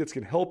Advocates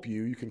can help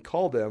you, you can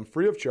call them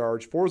free of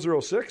charge,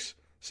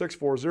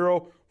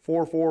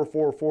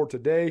 406-640-4444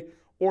 today,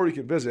 or you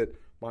can visit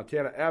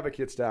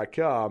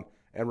MontanaAdvocates.com.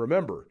 And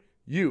remember,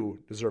 you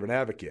deserve an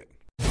advocate.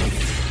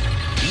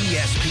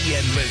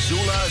 ESPN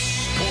Missoula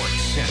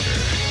Sports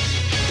Center.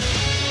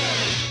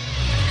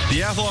 The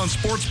Athlon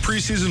Sports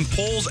preseason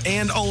polls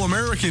and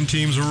All-American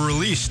teams were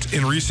released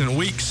in recent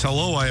weeks.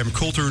 Hello, I am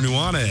Colter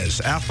Nuanez.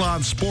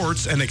 Athlon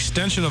Sports, an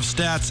extension of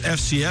Stats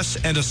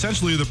FCS, and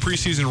essentially the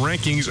preseason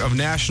rankings of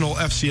national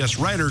FCS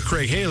writer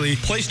Craig Haley,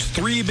 placed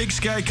 3 Big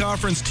Sky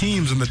Conference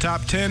teams in the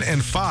top 10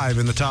 and 5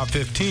 in the top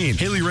 15.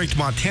 Haley ranked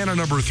Montana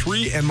number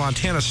 3 and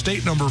Montana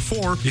State number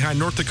 4 behind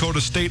North Dakota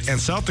State and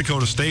South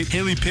Dakota State.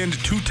 Haley pinned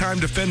 2-time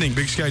defending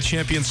Big Sky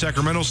champion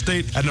Sacramento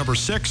State at number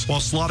 6, while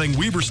slotting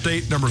Weber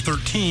State number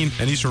 13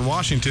 and Eastern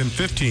Washington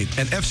 15th.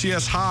 And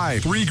FCS high,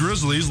 3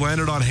 Grizzlies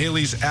landed on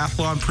Haley's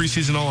Athlon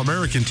preseason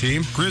All-American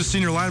team. Grizz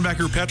senior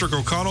linebacker Patrick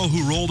O'Connell,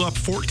 who rolled up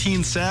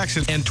 14 sacks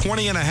and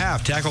 20 and a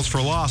half tackles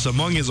for loss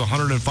among his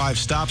 105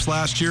 stops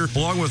last year,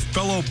 along with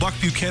fellow Buck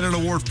Buchanan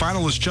Award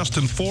finalist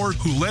Justin Ford,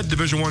 who led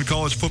Division I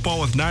college football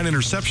with 9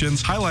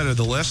 interceptions, highlighted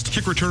the list.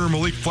 Kick returner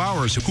Malik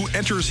Flowers, who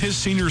enters his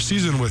senior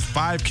season with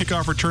 5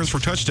 kickoff returns for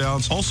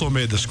touchdowns, also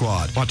made the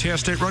squad. Montana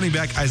State running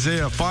back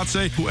Isaiah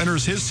Fonse, who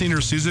enters his senior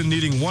season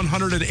needing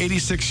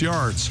 186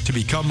 yards to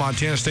become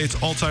Montana State's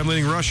all-time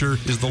leading rusher,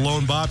 is the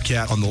lone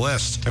Bobcat on the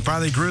list. And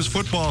finally, Grizz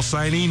football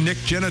signee Nick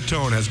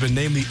Genatone has been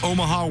named the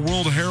Omaha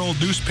World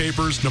Herald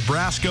newspaper's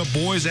Nebraska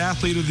Boys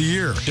Athlete of the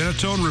Year.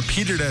 Genatone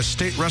repeated as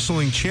state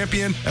wrestling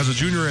champion as a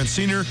junior and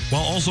senior,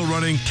 while also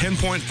running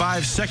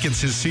 10.5 seconds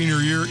his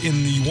senior year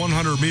in the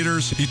 100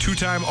 meters. The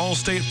 2-time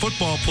All-State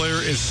football player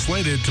is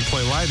slated to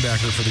play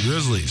linebacker for the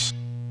Grizzlies.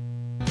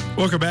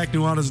 Welcome back,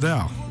 Nuanez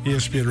Now,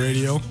 ESPN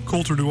Radio.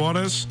 Colter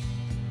Nuanez.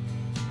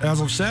 As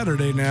of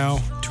Saturday now,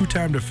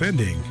 2-time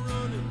defending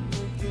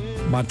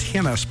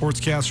Montana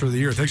Sportscaster of the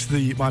Year. Thanks to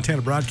the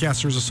Montana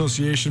Broadcasters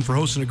Association for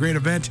hosting a great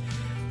event,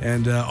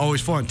 and always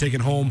fun taking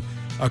home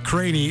a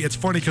Craney. It's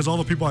funny because all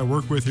the people I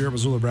work with here at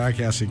Missoula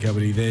Broadcasting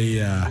Company,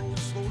 they're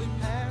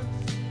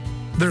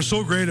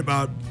so great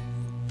about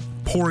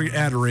pouring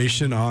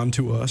adoration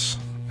onto us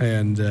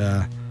and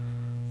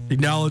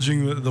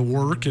acknowledging the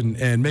work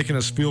and making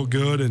us feel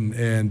good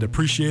and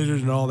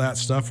appreciated and all that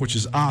stuff, which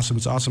is awesome.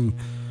 It's awesome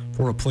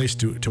for a place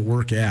to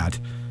work at.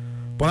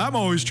 But I'm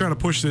always trying to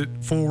push it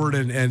forward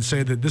and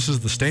say that this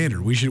is the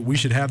standard. We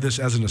should have this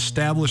as an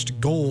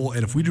established goal,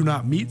 and if we do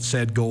not meet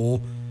said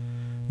goal,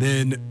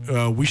 then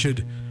we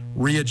should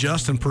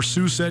readjust and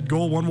pursue said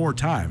goal one more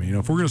time. You know,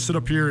 if we're going to sit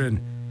up here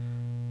and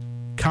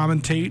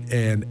commentate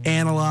and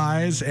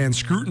analyze and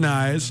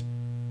scrutinize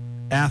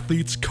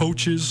athletes,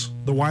 coaches,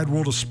 the wide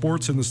world of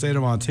sports in the state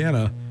of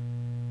Montana,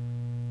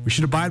 we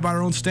should abide by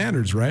our own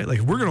standards, right? Like,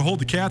 if we're going to hold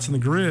the Cats and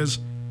the Grizz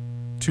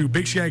to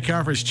Big Sky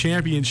Conference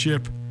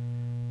championship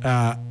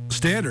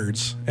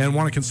standards and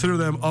want to consider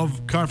them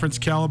of conference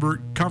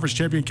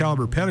champion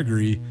caliber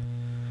pedigree,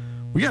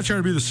 we got to try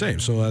to be the same.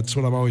 So that's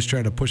what I'm always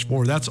trying to push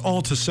forward. That's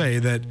all to say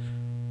that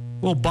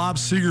little Bob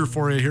Seger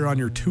for you here on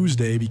your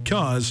Tuesday,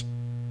 because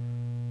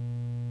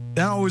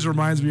that always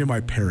reminds me of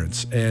my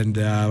parents. And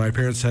my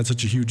parents had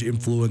such a huge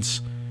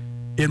influence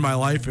in my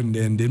life and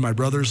in my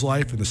brother's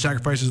life, and the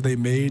sacrifices they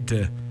made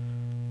to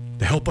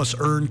help us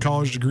earn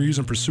college degrees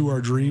and pursue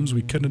our dreams.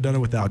 We couldn't have done it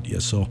without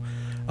you. So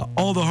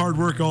all the hard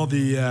work, all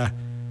the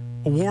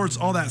awards,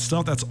 all that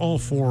stuff, that's all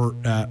for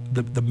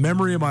the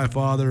memory of my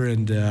father,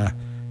 and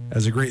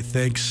as a great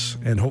thanks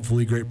and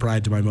hopefully great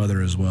pride to my mother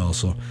as well.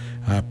 So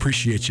I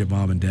appreciate you,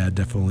 Mom and Dad.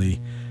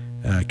 Definitely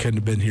couldn't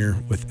have been here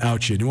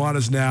without you.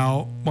 Nuanez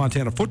Now,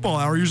 Montana Football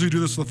Hour. Usually do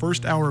this the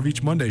first hour of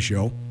each Monday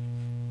show.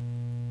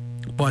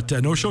 But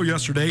no show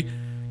yesterday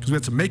because we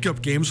had some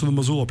makeup games for the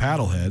Missoula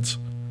Paddleheads.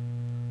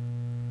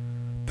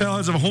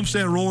 Paddleheads have a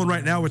homestand rolling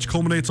right now, which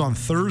culminates on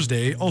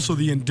Thursday. Also,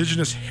 the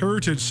Indigenous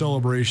Heritage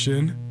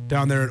Celebration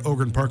down there at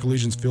Ogren Park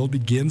Allegiance Field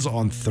begins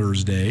on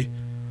Thursday.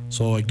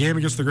 So a game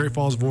against the Great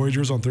Falls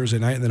Voyagers on Thursday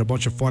night, and then a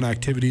bunch of fun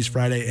activities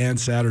Friday and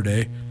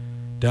Saturday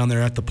down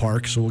there at the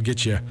park. So we'll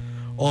get you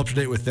all up to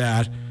date with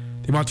that.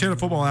 The Montana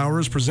Football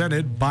Hour is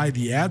presented by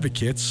the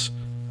Advocates.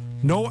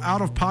 No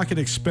out-of-pocket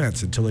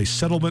expense until a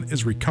settlement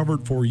is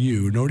recovered for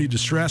you. No need to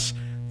stress.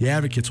 The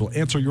Advocates will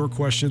answer your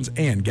questions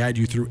and guide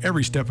you through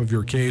every step of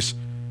your case.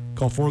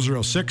 Call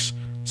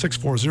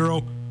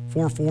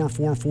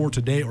 406-640-4444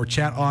 today or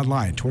chat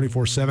online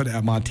 24/7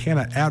 at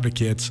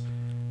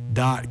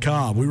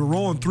montanaadvocates.com. We were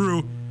rolling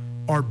through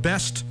our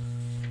best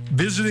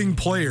visiting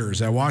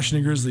players at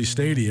Washington Grizzlies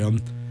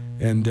Stadium,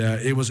 and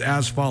it was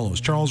as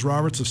follows. Charles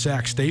Roberts of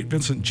Sac State,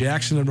 Vincent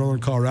Jackson of Northern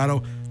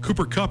Colorado,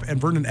 Cooper Kupp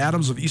and Vernon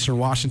Adams of Eastern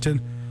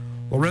Washington,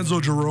 Lorenzo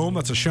Jerome,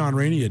 that's a Sean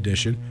Rainey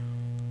edition,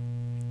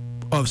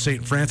 of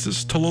St.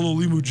 Francis, Talolo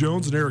Limu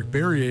Jones and Eric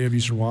Barrier of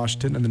Eastern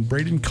Washington, and then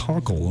Braden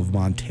Conkle of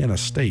Montana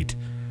State.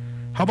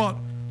 How about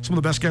some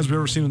of the best guys we've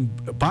ever seen in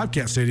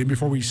Bobcat Stadium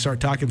before we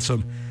start talking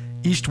some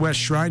East-West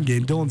Shrine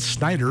game? Dylan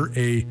Snyder,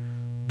 a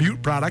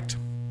Butte product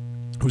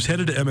who's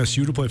headed to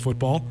MSU to play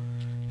football.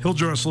 He'll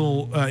join us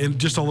in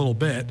just a little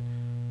bit.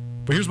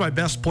 But here's my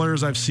best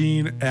players I've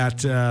seen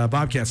at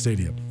Bobcat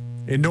Stadium,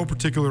 in no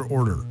particular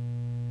order.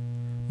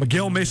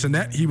 Miguel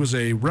Masonette, he was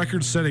a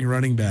record-setting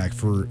running back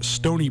for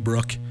Stony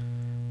Brook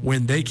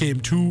when they came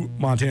to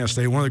Montana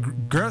State. One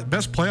of the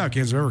best playoff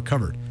games I've ever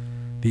covered.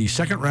 The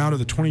second round of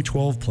the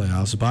 2012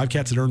 playoffs, the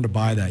Bobcats had earned a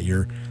bye that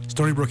year.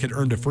 Stony Brook had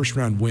earned a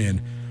first-round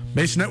win.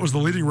 Masonette was the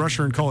leading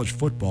rusher in college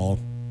football,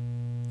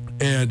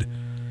 and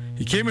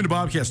he came into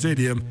Bobcat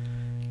Stadium,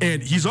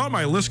 and he's on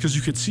my list because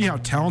you could see how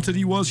talented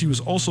he was. He was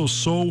also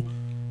so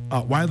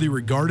widely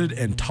regarded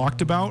and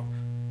talked about,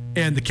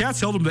 and the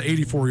Cats held him to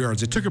 84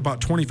 yards. It took about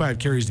 25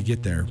 carries to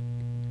get there,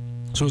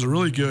 so it was a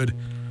really good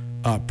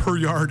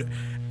per-yard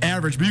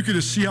average, but you could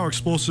just see how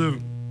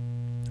explosive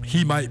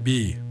he might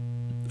be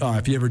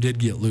if he ever did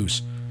get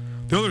loose.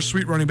 The other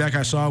sweet running back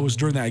I saw was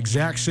during that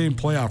exact same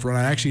playoff run.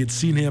 I actually had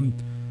seen him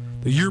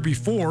the year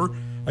before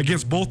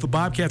against both the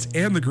Bobcats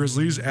and the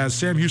Grizzlies as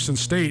Sam Houston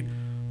State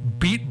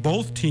beat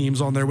both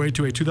teams on their way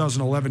to a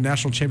 2011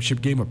 National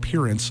Championship game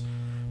appearance.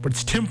 But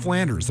it's Tim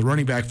Flanders, the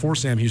running back for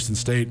Sam Houston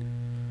State.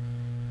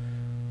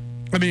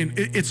 I mean,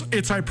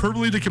 it's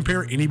hyperbole to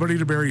compare anybody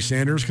to Barry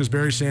Sanders because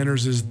Barry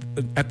Sanders is,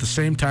 at the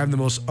same time, the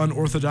most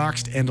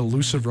unorthodox and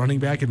elusive running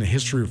back in the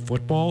history of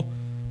football.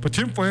 But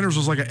Tim Flanders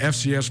was like an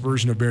FCS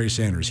version of Barry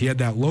Sanders. He had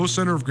that low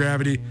center of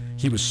gravity.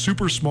 He was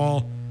super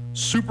small,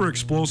 super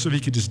explosive. He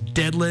could just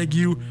dead leg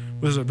you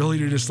with his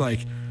ability to just like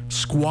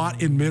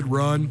squat in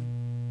mid-run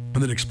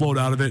and then explode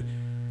out of it.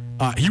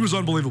 He was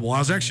unbelievable. I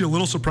was actually a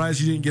little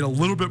surprised he didn't get a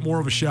little bit more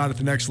of a shot at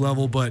the next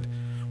level, but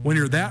when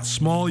you're that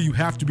small, you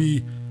have to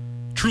be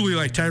truly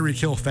like Tyreek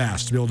Hill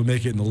fast to be able to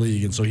make it in the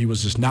league, and so he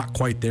was just not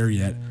quite there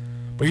yet.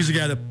 But he's a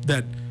guy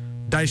that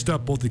diced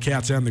up both the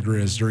Cats and the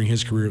Grizz during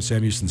his career at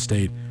Sam Houston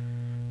State.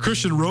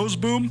 Christian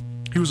Roseboom,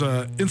 he was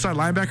an inside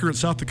linebacker at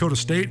South Dakota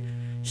State.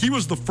 He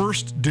was the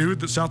first dude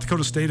that South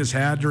Dakota State has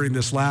had during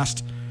this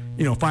last,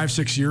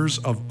 5-6 years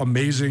of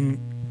amazing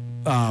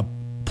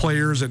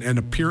players and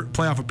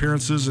playoff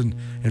appearances and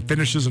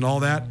finishes and all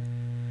that.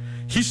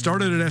 He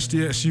started at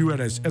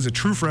SDSU as a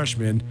true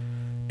freshman,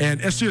 and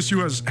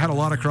SDSU has had a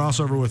lot of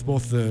crossover with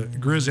both the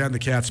Grizz and the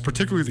Cats,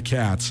 particularly the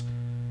Cats.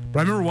 But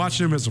I remember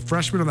watching him as a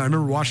freshman, and I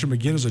remember watching him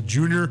again as a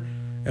junior.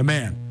 And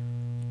man,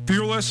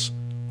 fearless,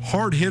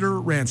 hard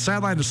hitter, ran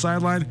sideline to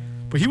sideline.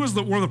 But he was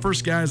one of the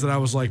first guys that I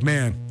was like,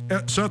 man,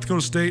 at South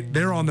Dakota State,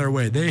 they're on their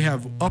way. They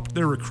have upped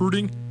their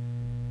recruiting.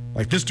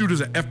 Like, this dude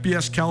is an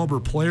FBS caliber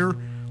player.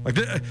 Like,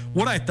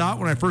 what I thought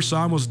when I first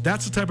saw him was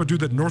that's the type of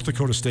dude that North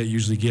Dakota State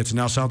usually gets, and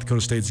now South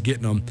Dakota State's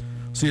getting them.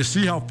 So you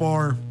see how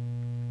far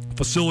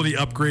facility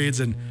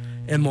upgrades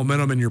and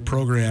momentum in your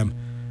program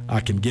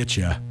can get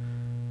you.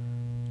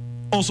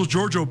 Also,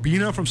 George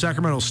Obina from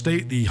Sacramento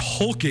State, the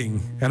hulking,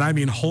 and I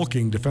mean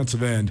hulking,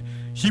 defensive end.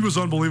 He was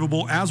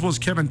unbelievable, as was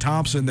Kevin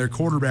Thompson, their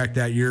quarterback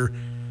that year.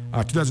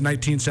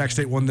 2019, Sac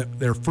State won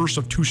their first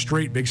of 2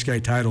 straight Big Sky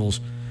titles,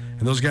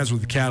 and those guys were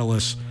the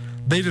catalysts.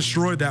 They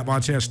destroyed that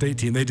Montana State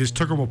team. They just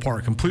took them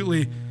apart,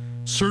 completely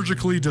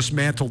surgically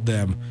dismantled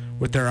them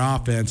with their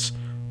offense.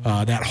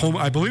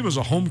 I believe it was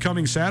a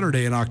homecoming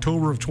Saturday in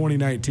October of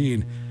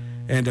 2019,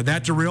 and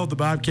that derailed the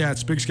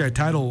Bobcats' Big Sky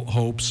title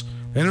hopes.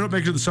 They ended up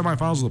making it to the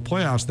semifinals of the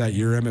playoffs that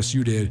year,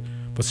 MSU did.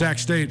 But Sac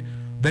State,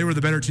 they were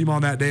the better team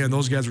on that day, and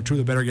those guys were 2 of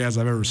the better guys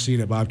I've ever seen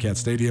at Bobcat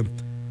Stadium.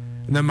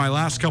 And then my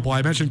last couple,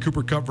 I mentioned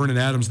Cooper Kupp, Vernon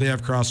Adams. They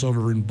have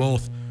crossover in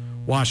both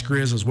Wash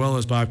Grizz as well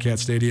as Bobcat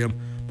Stadium.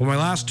 But my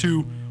last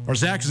 2 are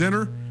Zach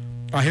Zenner.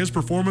 His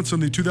performance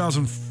in the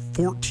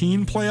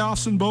 2014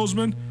 playoffs in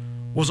Bozeman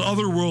was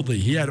otherworldly.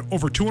 He had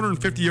over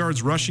 250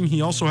 yards rushing.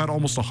 He also had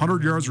almost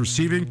 100 yards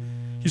receiving.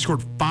 He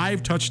scored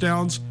 5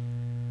 touchdowns.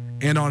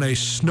 And on a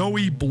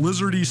snowy,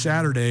 blizzardy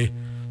Saturday,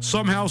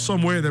 somehow,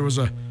 some way, there was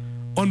a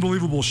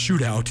unbelievable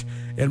shootout,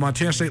 and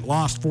Montana State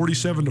lost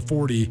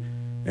 47-40.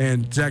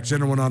 And Zach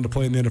Zenner went on to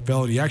play in the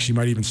NFL, and he actually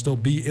might even still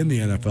be in the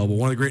NFL. But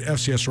one of the great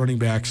FCS running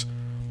backs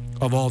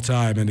of all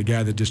time, and a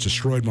guy that just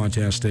destroyed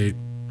Montana State.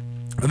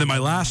 And then my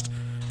last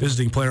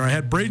visiting player, I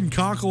had Braden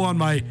Conkle on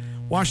my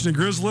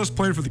Washington Grizz list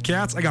playing for the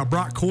Cats. I got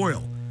Brock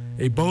Coyle,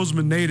 a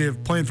Bozeman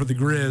native, playing for the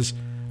Grizz.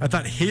 I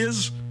thought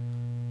his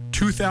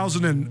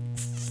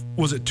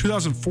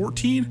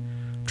 2014?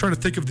 I'm trying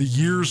to think of the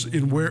years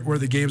in where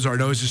the games are.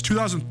 No, it's his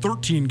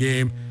 2013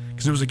 game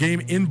because it was a game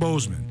in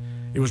Bozeman.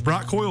 It was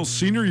Brock Coyle's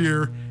senior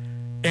year,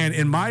 and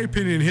in my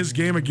opinion, his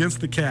game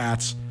against the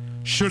Cats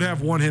should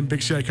have won him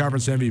Big Sky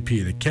Conference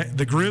MVP.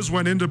 The Grizz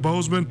went into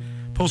Bozeman,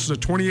 posted a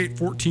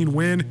 28-14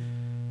 win.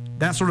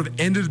 That sort of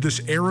ended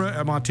this era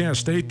at Montana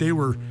State. They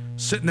were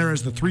sitting there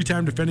as the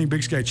 3-time defending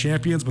Big Sky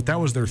champions, but that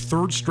was their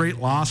 3rd straight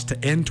loss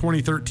to end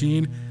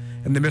 2013,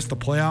 and they missed the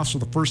playoffs for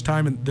the first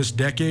time in this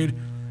decade.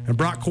 And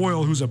Brock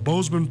Coyle, who's a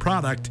Bozeman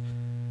product,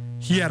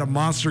 he had a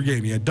monster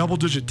game. He had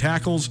double-digit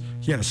tackles.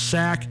 He had a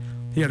sack.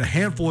 He had a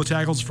handful of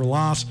tackles for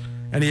loss,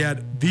 and he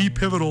had the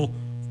pivotal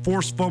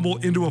forced fumble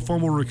into a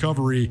fumble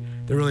recovery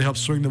that really helped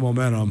swing the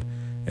momentum.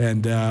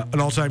 And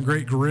an all-time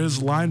great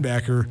Grizz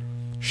linebacker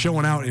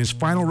showing out in his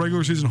final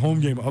regular season home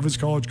game of his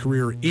college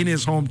career in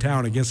his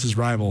hometown against his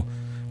rival.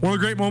 One of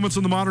the great moments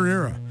in the modern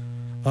era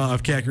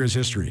of Cat Grizz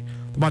history.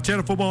 The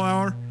Montana Football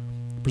Hour,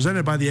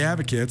 presented by the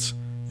Advocates.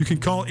 You can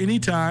call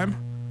anytime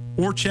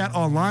or chat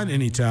online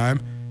anytime.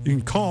 You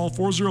can call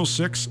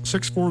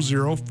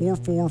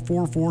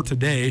 406-640-4444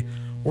 today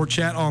or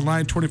chat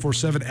online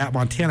 24/7 at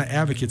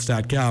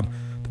MontanaAdvocates.com.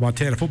 The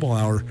Montana Football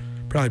Hour,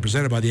 proudly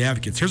presented by the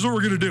Advocates. Here's what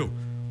we're going to do.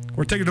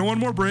 We're taking one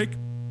more break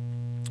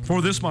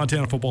for this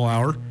Montana Football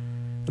Hour,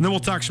 and then we'll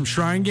talk some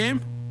Shrine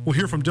Game. We'll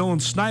hear from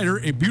Dylan Snyder,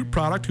 a Butte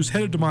product who's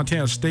headed to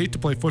Montana State to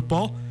play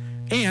football,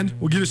 and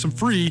we'll give you some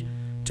free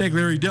Tag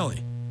Larry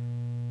Deli.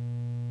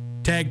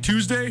 Tag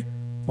Tuesday,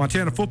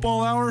 Montana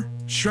Football Hour,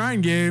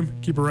 Shrine Game.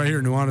 Keep it right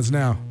here. Nuanez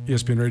Now,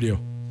 ESPN Radio.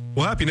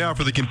 Well, happy now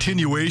for the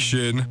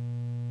continuation.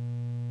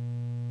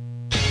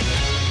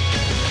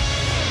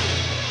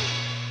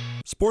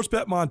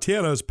 Sportsbet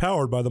Montana is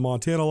powered by the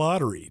Montana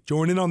Lottery.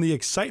 Join in on the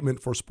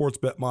excitement for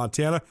Sportsbet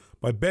Montana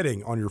by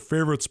betting on your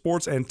favorite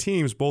sports and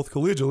teams both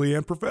collegially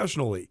and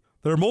professionally.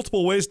 There are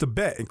multiple ways to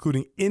bet,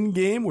 including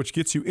in-game, which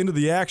gets you into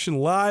the action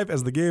live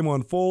as the game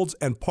unfolds,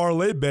 and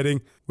parlay betting,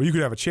 where you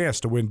could have a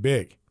chance to win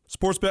big.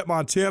 Sportsbet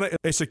Montana is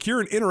a secure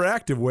and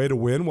interactive way to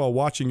win while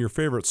watching your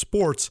favorite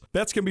sports.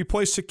 Bets can be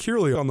placed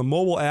securely on the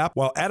mobile app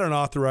while at an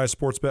authorized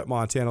Sportsbet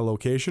Montana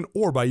location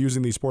or by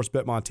using the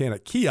Sportsbet Montana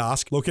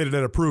kiosk located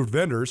at approved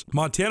vendors.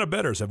 Montana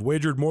bettors have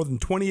wagered more than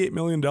 $28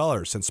 million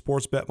since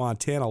Sportsbet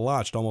Montana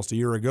launched almost a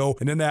year ago,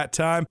 and in that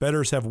time,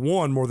 bettors have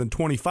won more than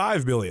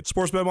 $25 million.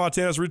 Sportsbet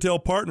Montana's retail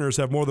partners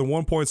have more than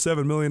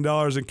 $1.7 million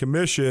in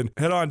commission.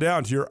 Head on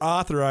down to your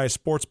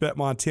authorized Sportsbet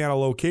Montana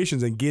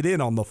locations and get in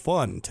on the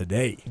fun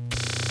today.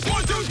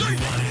 1, 2, 3.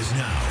 Nuanez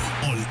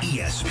Now on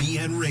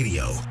ESPN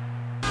Radio.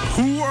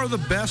 Who are the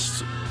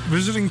best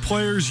visiting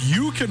players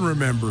you can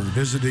remember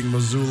visiting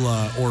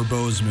Missoula or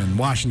Bozeman,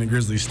 Washington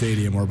Grizzly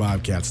Stadium, or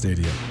Bobcat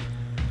Stadium?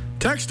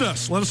 Text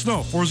us. Let us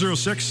know.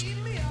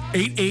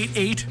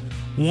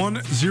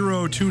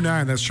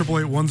 406-888-1029. That's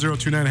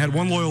 888-1029. I had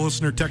one loyal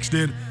listener text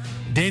in,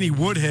 Danny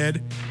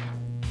Woodhead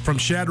from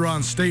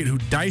Chadron State, who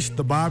diced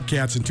the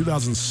Bobcats in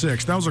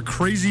 2006. That was a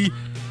crazy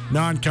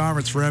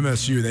non-conference for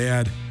MSU. They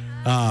had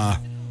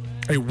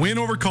a win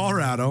over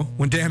Colorado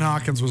when Dan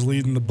Hawkins was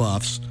leading the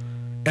Buffs,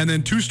 and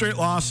then 2 straight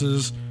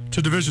losses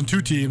to Division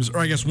II teams, or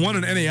I guess one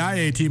an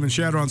NAIA team in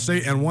Chadron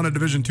State and one a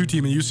Division II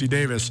team in UC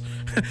Davis.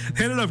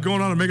 They ended up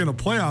going on and making the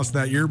playoffs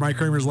that year. Mike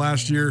Kramer's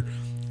last year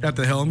at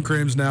the helm.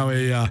 Kramer's now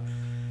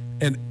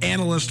an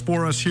analyst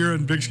for us here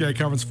in Big Sky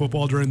Conference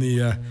football during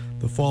the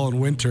fall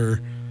and winter.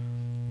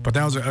 But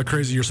that was a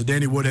crazy year. So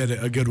Danny Woodhead,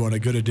 a good one, a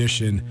good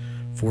addition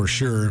for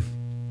sure.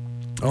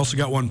 I also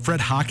got one, Fred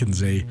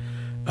Hawkins, a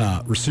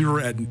receiver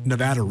at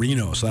Nevada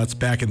Reno. So that's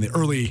back in the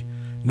early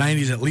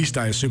 90s, at least,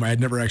 I assume. I had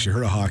never actually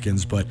heard of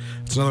Hawkins, but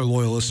it's another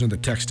loyal listener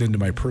that texted into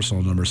my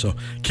personal number. So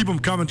keep them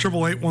coming,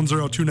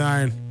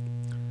 888-1029.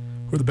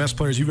 Who are the best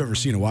players you've ever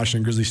seen at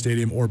Washington Grizzly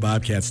Stadium or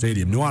Bobcat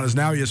Stadium? Nuanez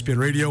Now, ESPN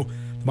Radio,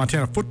 the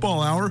Montana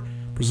Football Hour,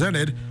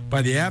 presented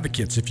by the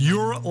Advocates. If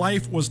your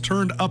life was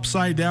turned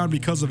upside down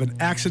because of an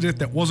accident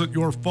that wasn't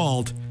your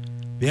fault,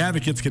 the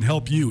Advocates can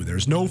help you.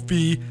 There's no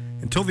fee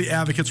until the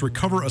Advocates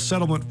recover a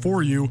settlement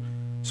for you.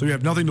 So you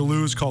have nothing to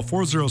lose. Call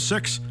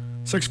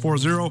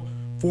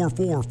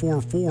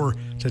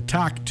 406-640-4444 to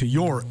talk to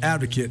your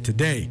advocate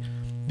today.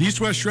 The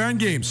East-West Shrine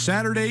Game,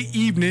 Saturday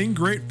evening,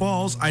 Great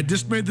Falls. I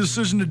just made the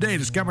decision today.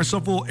 Just got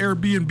myself a little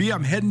Airbnb.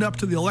 I'm heading up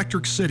to the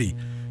Electric City.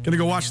 Going to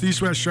go watch the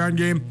East-West Shrine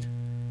Game.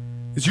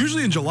 It's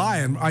usually in July,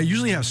 and I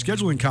usually have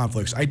scheduling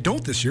conflicts. I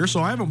don't this year,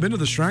 so I haven't been to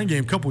the Shrine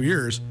Game a couple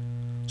years.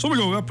 So I'm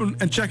going to go up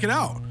and check it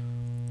out.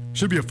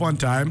 Should be a fun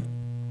time.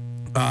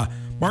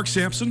 Mark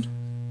Sampson,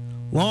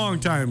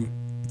 long-time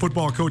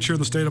football coach here in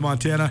the state of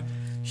Montana.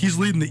 He's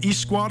leading the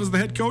East squad as the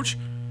head coach.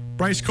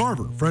 Bryce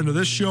Carver, friend of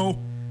this show,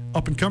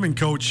 up-and-coming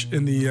coach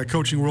in the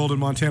coaching world in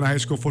Montana high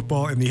school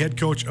football and the head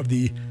coach of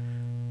the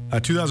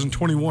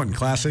 2021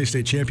 Class A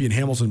state champion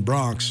Hamilton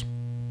Bronx.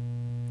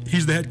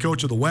 He's the head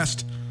coach of the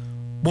West.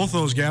 Both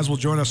of those guys will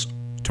join us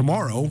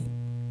tomorrow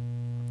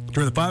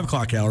during the 5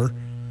 o'clock hour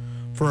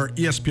for our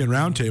ESPN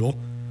Roundtable.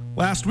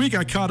 Last week,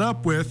 I caught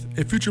up with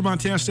a future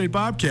Montana State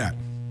Bobcat,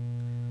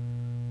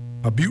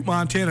 a Butte,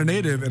 Montana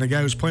native, and a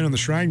guy who's playing on the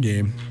Shrine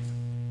Game.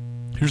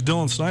 Here's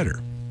Dylan Snyder.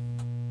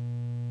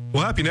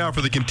 Well, happy now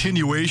for the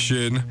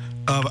continuation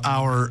of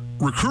our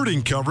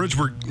recruiting coverage.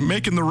 We're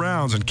making the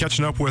rounds and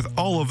catching up with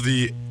all of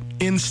the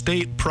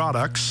in-state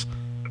products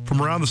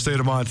from around the state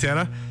of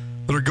Montana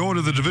that are going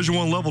to the Division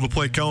I level to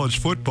play college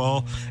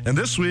football. And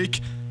this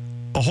week,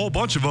 a whole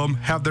bunch of them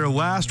have their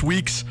last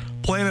weeks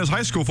playing as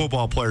high school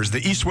football players.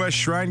 The East-West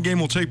Shrine Game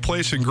will take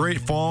place in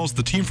Great Falls.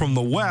 The team from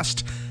the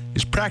West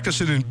is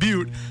practicing in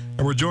Butte,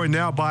 and we're joined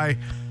now by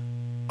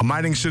a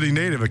Mining City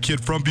native, a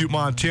kid from Butte,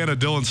 Montana,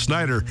 Dylan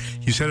Snyder.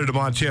 He's headed to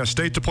Montana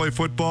State to play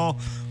football.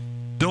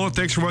 Dylan,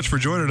 thanks so much for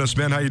joining us,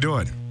 man. How you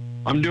doing?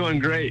 I'm doing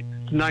great.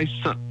 It's a nice,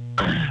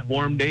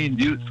 warm day in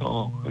Butte,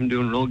 so I'm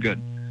doing real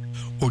good.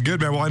 Well,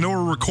 good, man. Well, I know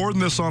we're recording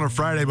this on a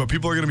Friday, but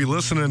people are going to be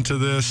listening to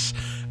this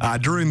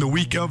during the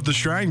week of the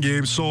Shrine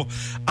Game. So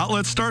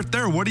let's start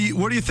there. What do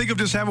you think of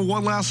just having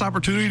one last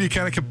opportunity to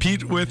kind of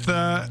compete with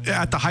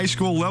at the high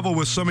school level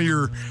with some of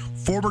your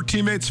former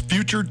teammates,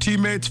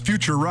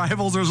 future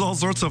rivals. There's all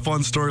sorts of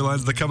fun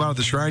storylines that come out of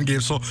the Shrine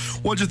Game. So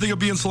what did you think of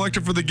being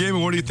selected for the game,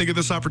 and what do you think of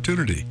this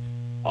opportunity?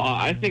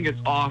 I think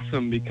it's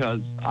awesome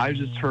because I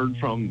just heard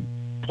from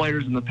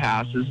players in the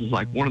past, this is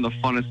like one of the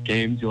funnest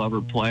games you'll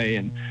ever play,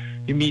 and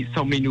you meet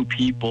so many new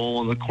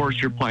people, and of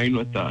course you're playing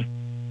with the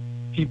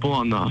people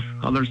on the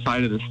other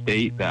side of the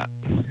state that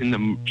in the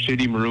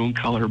shitty maroon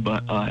color,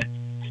 but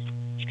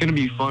it's going to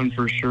be fun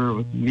for sure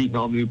with meeting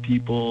all the new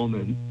people and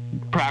then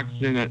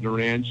practicing at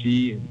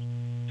Naranche, and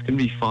it's going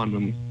to be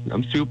fun.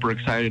 I'm super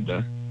excited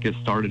to get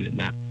started in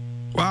that.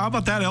 Well, how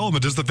about that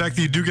element? Just the fact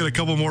that you do get a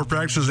couple more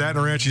practices at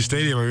Naranche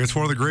Stadium. I mean, it's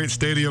one of the great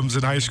stadiums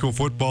in high school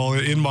football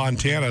in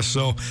Montana.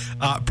 So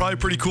probably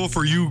pretty cool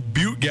for you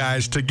Butte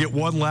guys to get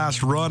one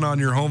last run on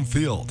your home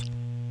field.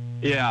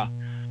 Yeah.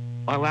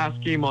 My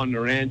last game on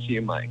Naranche,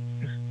 I'm like,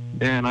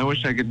 man, I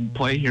wish I could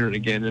play here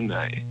again, and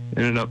I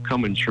ended up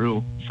coming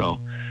true. So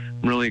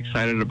I'm really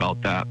excited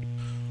about that.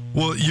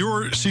 Well,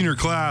 your senior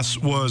class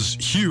was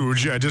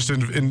huge, just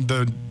in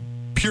the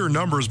pure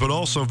numbers, but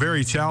also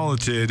very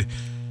talented.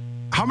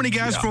 How many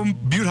guys from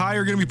Butte High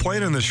are going to be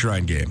playing in this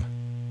Shrine Game?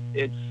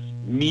 It's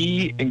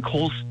me and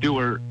Cole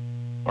Stewart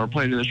are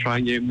playing in the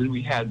Shrine Game. Then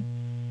we had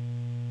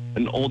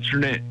an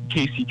alternate,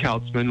 Casey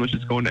Kautzman, which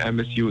is going to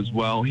MSU as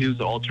well. He was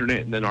the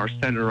alternate. And then our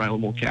center,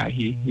 Rylan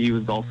Mulcahy, he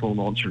was also an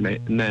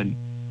alternate. And then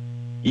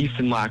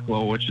Ethan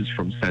Lacklow, which is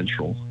from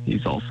Central,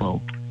 he's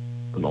also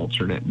an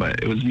alternate.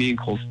 But it was me and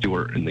Cole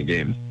Stewart in the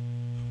game.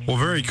 Well,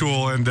 very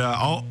cool. And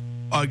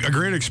a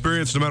great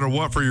experience no matter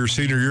what for your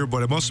senior year,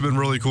 but it must have been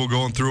really cool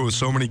going through it with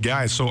so many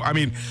guys. So, I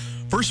mean,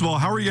 first of all,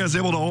 how are you guys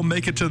able to all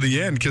make it to the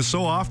end? Because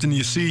so often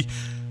you see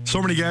so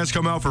many guys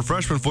come out for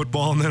freshman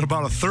football, and then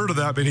about a third of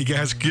that many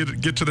guys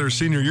get to their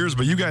senior years.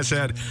 But you guys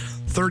had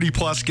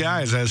 30-plus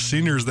guys as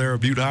seniors there at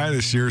Butte High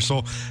this year.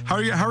 So how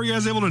are you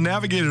guys able to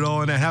navigate it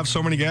all and have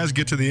so many guys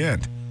get to the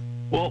end?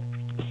 Well,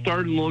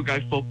 starting Little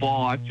Guy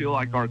football, I feel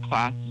like our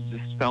classes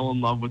just fell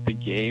in love with the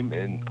game,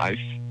 and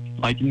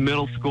like in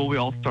middle school, we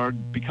all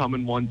started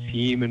becoming one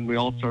team, and we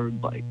all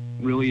started like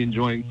really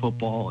enjoying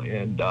football.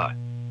 And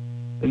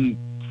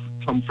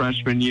come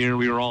freshman year,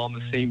 we were all on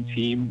the same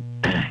team,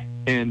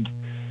 and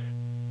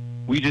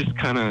we just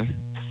kind of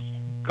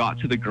got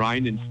to the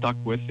grind and stuck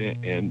with it.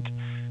 And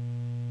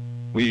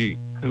we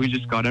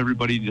just got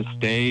everybody to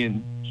stay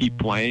and keep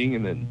playing.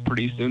 And then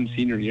pretty soon,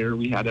 senior year,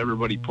 we had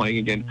everybody playing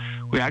again.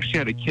 We actually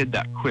had a kid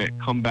that quit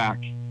come back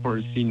for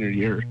his senior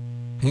year.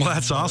 Well,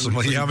 that's awesome.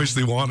 Well, he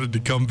obviously wanted to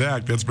come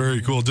back. That's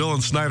very cool.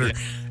 Dylan Snyder,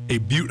 a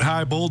Butte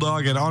High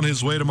Bulldog and on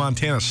his way to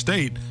Montana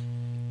State,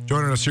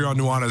 joining us here on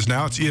Nuanez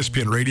Now. It's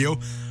ESPN Radio.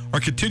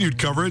 Our continued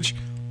coverage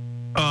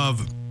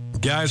of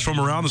guys from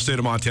around the state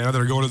of Montana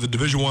that are going to the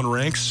Division I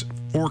ranks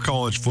for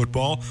college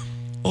football.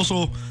 Also,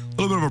 a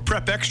little bit of a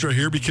prep extra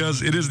here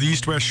because it is the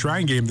East-West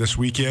Shrine Game this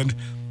weekend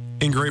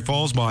in Great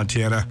Falls,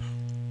 Montana,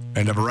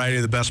 and a variety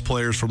of the best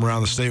players from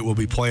around the state will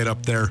be playing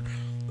up there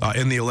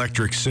in the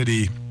Electric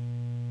City.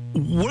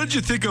 What did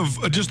you think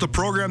of just the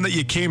program that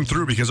you came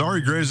through? Because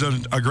Ari Gray's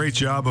done a great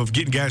job of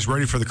getting guys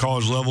ready for the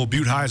college level.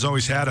 Butte High's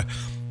always had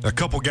a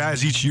couple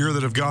guys each year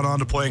that have gone on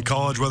to play in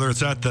college, whether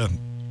it's at the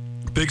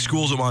big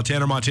schools at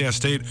Montana or Montana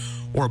State,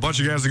 or a bunch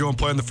of guys that go and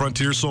play in the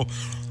Frontier. So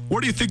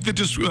what do you think that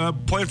just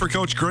playing for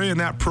Coach Gray and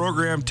that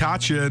program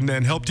taught you and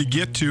helped you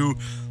get to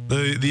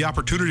the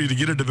opportunity to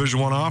get a Division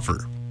I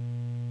offer?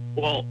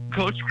 Well,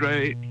 Coach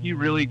Gray, he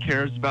really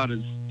cares about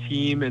his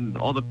team and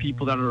all the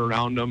people that are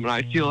around him, and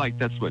I feel like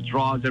that's what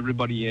draws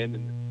everybody in,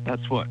 and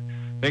that's what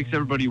makes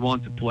everybody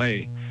want to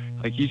play.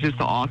 Like, he's just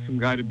an awesome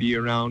guy to be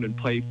around and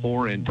play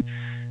for, and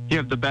you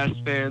have the best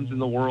fans in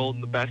the world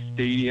and the best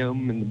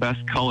stadium and the best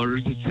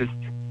colors.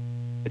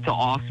 It's an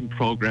awesome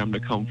program to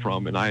come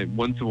from, and I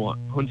wouldn't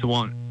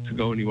want to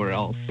go anywhere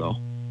else. So,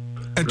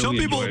 and really tell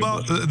people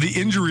about the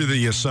injury that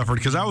you suffered,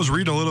 because I was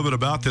reading a little bit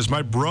about this.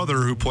 My brother,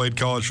 who played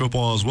college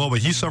football as well, but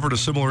he suffered a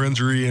similar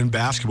injury in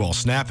basketball,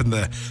 snapping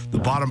the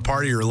bottom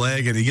part of your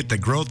leg, and you get the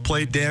growth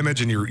plate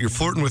damage, and you're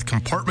flirting with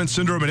compartment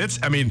syndrome.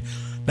 And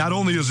not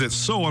only is it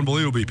so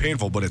unbelievably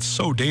painful, but it's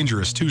so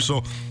dangerous too.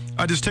 So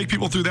I just take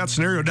people through that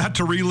scenario, not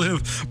to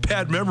relive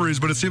bad memories,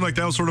 but it seemed like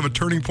that was sort of a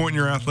turning point in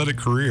your athletic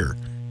career.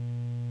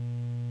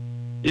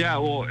 Yeah,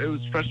 well, it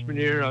was freshman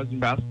year. I was in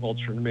basketball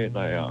tournament,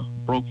 and I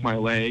broke my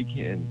leg,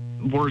 and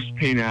worst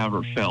pain I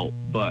ever felt.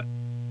 But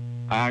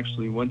I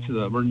actually went to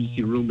the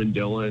emergency room in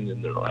Dillon,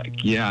 and they're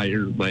like, yeah,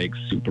 your leg's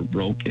super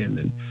broken,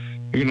 and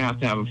you're going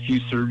to have a few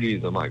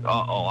surgeries. I'm like,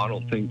 I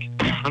don't think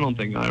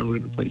I'm ever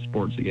going to play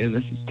sports again.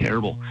 This is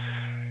terrible.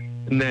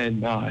 And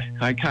then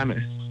I kind of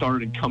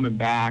started coming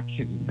back,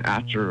 and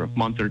after a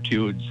month or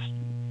two, it's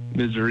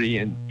misery,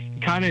 and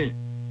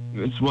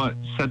it's what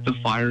set the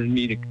fire in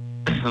me to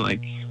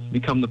like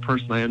become the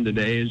person I am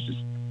today, is just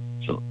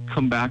to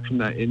come back from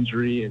that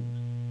injury and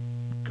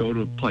go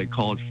to play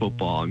college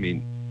football. I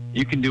mean,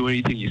 you can do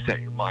anything you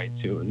set your mind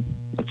to, and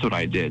that's what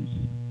I did.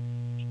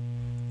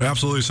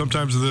 Absolutely.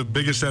 Sometimes the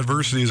biggest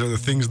adversities are the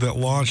things that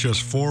launch us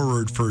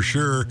forward, for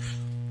sure.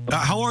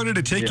 How long did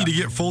it take you to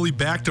get fully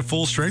back to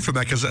full strength from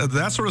that? Because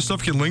that sort of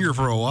stuff can linger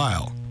for a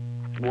while.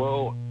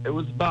 Well, it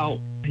was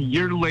about a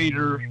year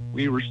later,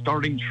 we were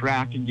starting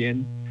track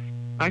again.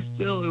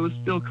 It was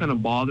still kind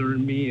of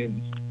bothering me,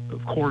 and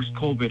of course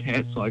COVID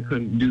hit, so I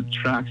couldn't do the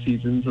track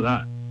season, so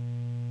that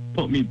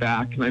put me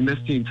back, and I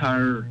missed the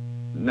entire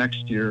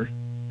next year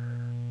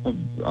of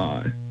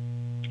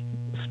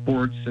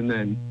sports. And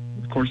then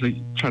of course I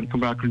tried to come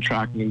back from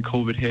track, and then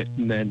COVID hit,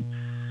 and then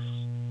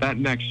that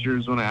next year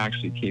is when I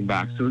actually came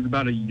back. So it was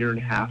about a year and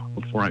a half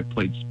before I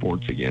played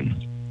sports again.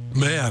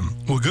 Man,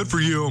 well, good for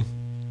you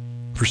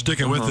for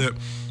sticking with it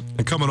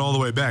and coming all the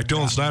way back.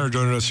 Dylan Snyder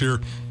joining us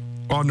here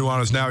on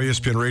Nuanez Now,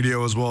 ESPN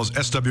Radio, as well as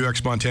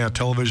SWX Montana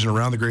Television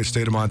around the great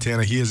state of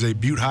Montana. He is a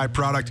Butte High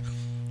product,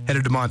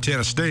 headed to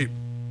Montana State.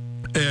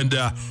 And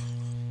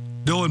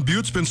Dylan,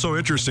 Butte's been so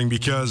interesting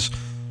because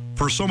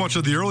for so much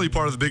of the early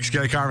part of the Big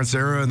Sky Conference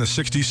era in the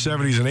 60s,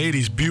 70s, and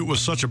 80s, Butte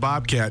was such a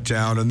Bobcat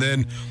town. And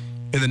then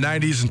in the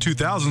 90s and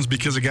 2000s,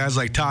 because of guys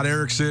like Todd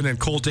Erickson and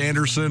Colt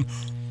Anderson,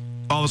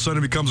 all of a sudden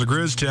it becomes a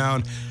Grizz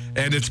town.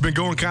 And it's been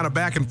going kind of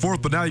back and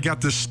forth, but now you got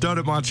this stud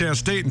at Montana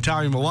State and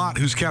Tommy Mellott,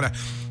 who's kind of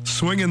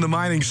swinging the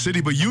mining city.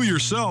 But you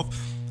yourself,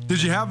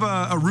 did you have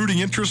a rooting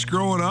interest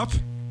growing up?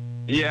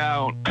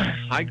 Yeah,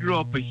 I grew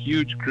up a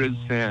huge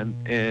Grizz fan,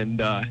 and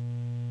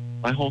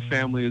my whole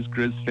family is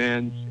Grizz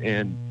fans,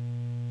 and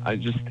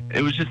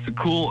it was just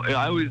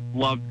I always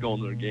loved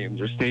going to their games.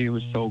 Their stadium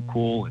was so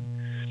cool, and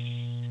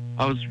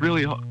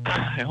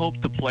I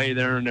hoped to play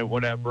there and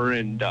whatever,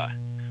 and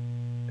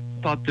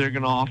thought they were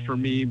going to offer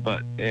me,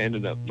 but they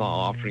ended up not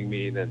offering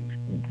me.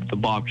 Then the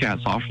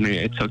Bobcats offered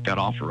me. I took that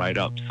offer right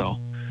up. So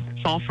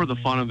it's all for the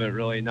fun of it,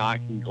 really. Now I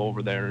can go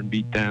over there and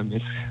beat them.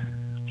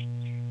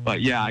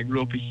 But yeah, I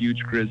grew up a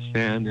huge Grizz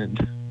fan, and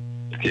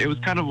it was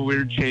kind of a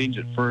weird change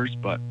at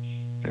first, but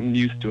I'm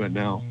used to it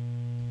now.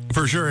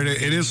 For sure.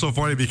 It is so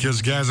funny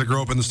because guys that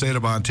grow up in the state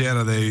of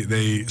Montana,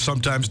 they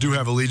sometimes do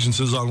have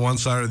allegiances on one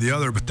side or the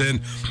other, but then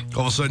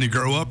all of a sudden you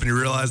grow up and you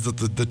realize that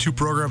the two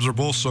programs are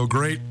both so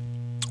great.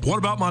 What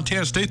about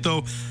Montana State,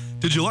 though,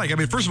 did you like? I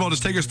mean, first of all,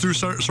 just take us through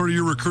sort of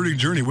your recruiting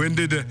journey. When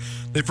did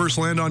they first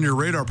land on your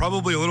radar?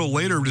 Probably a little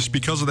later just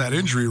because of that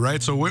injury,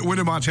 right? So when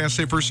did Montana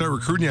State first start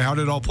recruiting you? How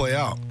did it all play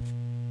out?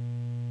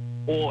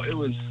 Well, it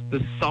was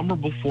the summer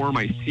before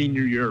my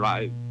senior year.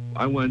 I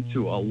went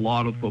to a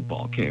lot of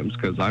football camps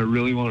because I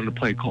really wanted to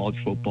play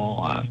college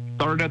football. I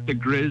started at the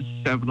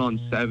Grizz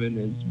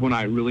 7-on-7 is when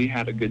I really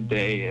had a good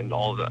day, and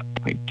all the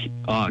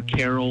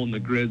Carroll and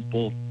the Grizz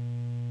both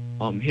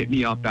hit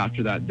me up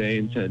after that day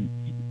and said,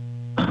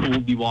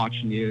 we'll be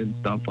watching you and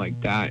stuff like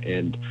that.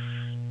 And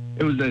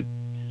it was an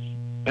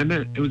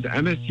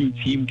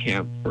MSU team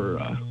camp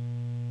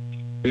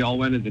we all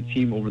went as a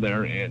team over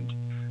there and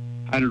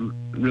had a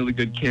really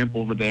good camp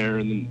over there.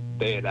 And then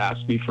they had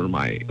asked me for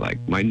my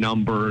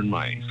number and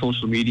my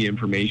social media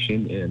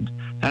information. And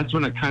that's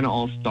when it kind of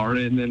all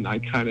started. And then I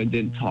kind of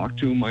didn't talk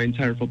to him my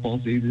entire football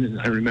season. And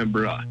I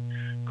remember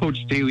Coach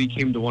Staley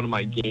came to one of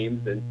my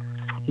games and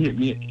he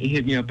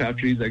hit me up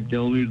after. He's like,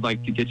 Dylan, we'd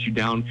like to get you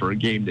down for a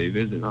game day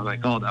visit. And I'm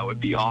like, oh, that would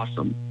be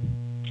awesome.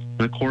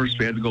 And of course,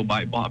 we had to go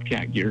buy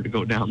Bobcat gear to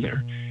go down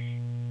there.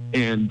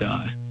 And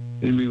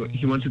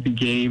he went to the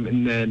game,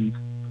 and then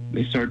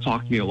they started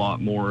talking to me a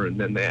lot more, and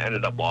then they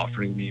ended up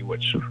offering me,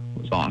 which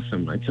was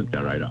awesome. I took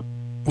that right up.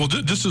 Well,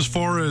 just as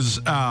far as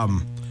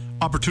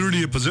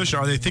opportunity and position,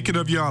 are they thinking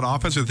of you on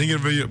offense? Are they thinking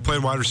of you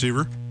playing wide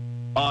receiver?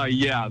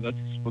 Yeah, that's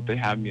what they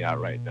have me at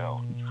right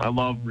now. I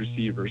love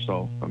receiver,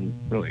 so I'm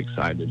really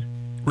excited.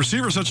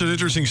 Receiver is such an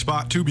interesting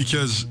spot, too,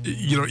 because,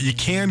 you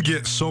can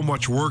get so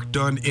much work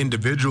done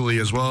individually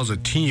as well as a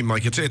team.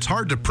 Like, it's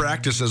hard to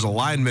practice as a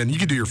lineman. You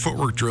can do your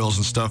footwork drills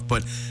and stuff,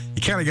 but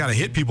you kind of got to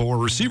hit people. Where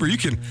receiver, you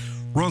can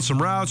run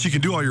some routes, you can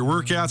do all your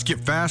workouts, get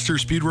faster,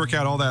 speed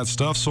workout, all that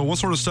stuff. So what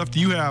sort of stuff do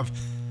you have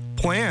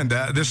planned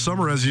this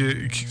summer as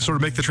you sort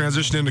of make the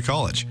transition into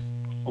college?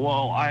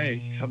 Well,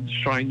 I have the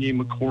Shrine Game,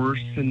 of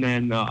course, and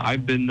then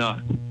I've been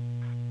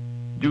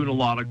doing a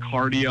lot of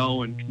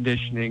cardio and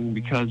conditioning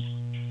because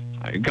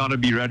I got to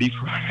be ready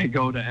for when I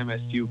go to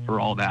MSU for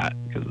all that,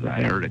 because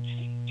I heard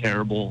it's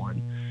terrible,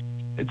 and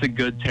it's a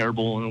good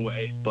terrible in a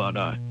way. But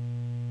I've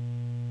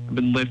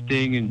been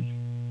lifting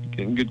and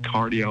getting good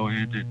cardio,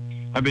 and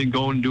I've been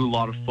going to do a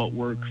lot of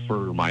footwork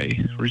for my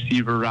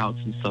receiver routes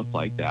and stuff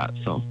like that.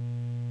 So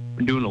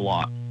I'm doing a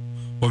lot.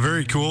 Well,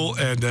 very cool,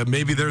 and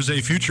maybe there's a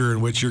future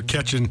in which you're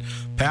catching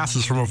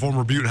passes from a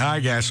former Butte High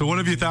guy. So what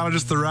have you thought of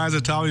just the rise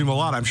of Tommy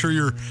Mellott? I'm sure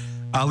you're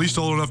at least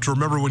old enough to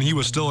remember when he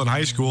was still in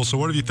high school. So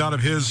what have you thought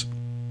of his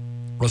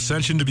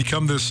ascension to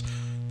become this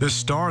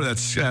star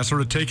that's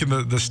sort of taken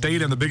the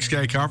state and the Big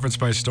Sky Conference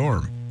by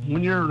storm?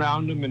 When you're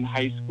around him in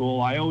high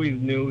school, I always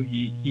knew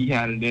he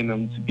had it in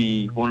him to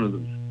be one of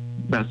the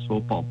best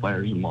football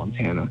players in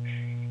Montana.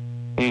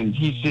 And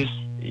he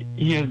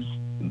has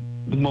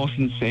the most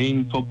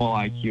insane football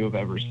IQ I've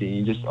ever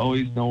seen. He just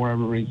always knows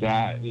wherever he's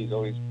at. He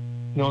always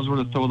knows where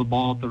to throw the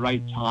ball at the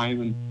right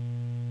time. And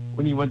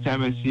when he went to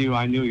MSU,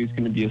 I knew he was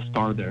going to be a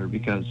star there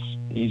because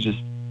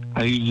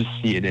I could just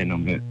see it in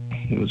him.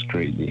 It was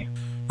crazy.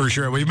 For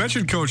sure. Well, you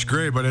mentioned Coach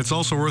Gray, but it's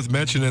also worth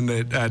mentioning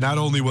that not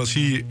only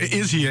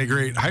is he a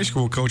great high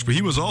school coach, but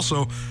he was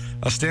also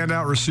a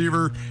standout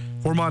receiver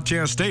for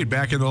Montana State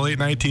back in the late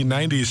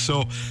 1990s.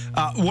 So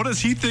what does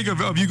he think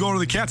of you going to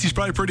the Cats? He's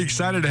probably pretty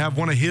excited to have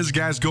one of his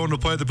guys going to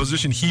play the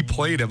position he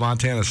played at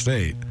Montana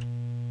State.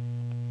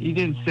 He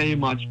didn't say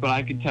much, but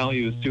I could tell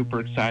he was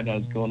super excited I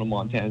was going to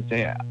Montana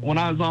State. When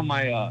I was on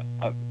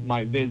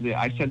my visit,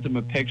 I sent him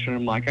a picture.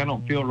 I'm like, I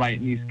don't feel right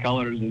in these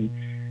colors, and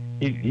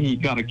he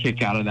got a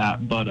kick out of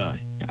that. But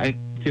I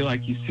feel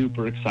like he's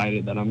super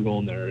excited that I'm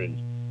going there, and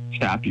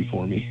he's happy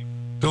for me.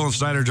 Dylan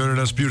Snyder joining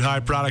us, Butte High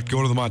product,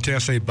 going to the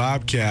Montana State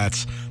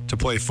Bobcats to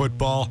play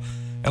football.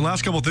 And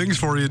last couple things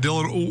for you,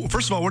 Dylan.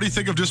 First of all, what do you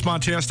think of just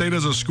Montana State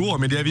as a school? I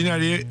mean, do you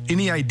have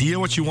any idea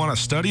what you want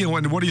to study? And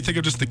what do you think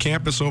of just the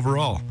campus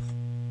overall?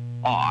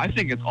 Oh, I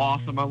think it's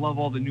awesome. I love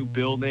all the new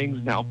buildings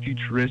and how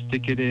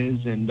futuristic it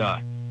is. And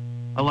I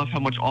love how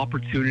much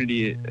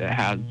opportunity it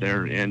has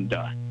there. And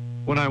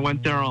when I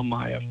went there on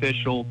my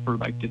official for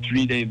like the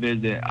 3-day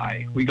visit,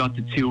 we got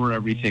to tour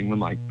everything. I'm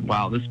like,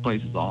 wow, this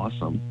place is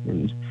awesome.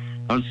 And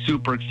I was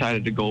super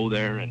excited to go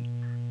there, and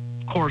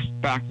of course,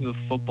 back to the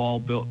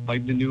football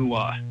like the new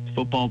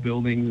football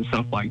buildings and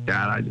stuff like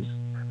that.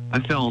 I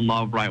fell in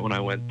love right when I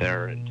went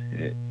there, and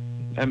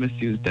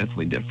MSU is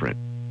definitely different.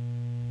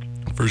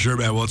 For sure,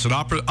 man. Well, it's an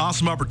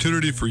awesome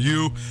opportunity for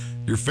you,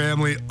 your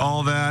family,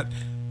 all that.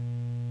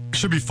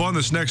 Should be fun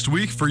this next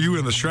week for you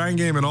in the Shrine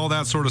Game and all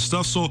that sort of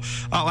stuff. So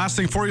last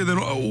thing for you then,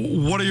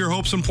 what are your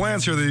hopes and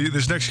plans here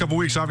this next couple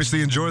weeks?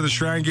 Obviously enjoy the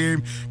Shrine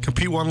Game,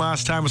 compete one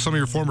last time with some of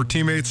your former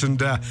teammates, and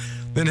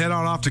then head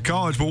on off to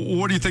college. But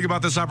what do you think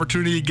about this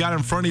opportunity you got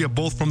in front of you,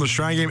 both from the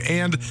Shrine Game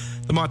and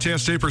the Montana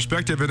State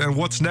perspective, and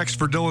what's next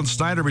for Dylan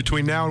Snyder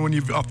between now and when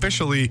you've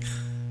officially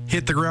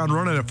hit the ground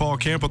running at fall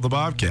camp with the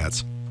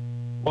Bobcats?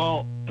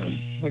 Well,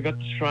 I got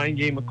the Shrine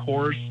Game, of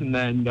course, and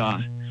then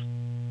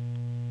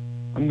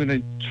I'm going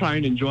to try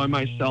and enjoy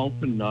myself,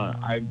 and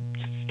I've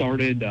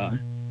started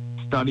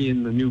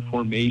studying the new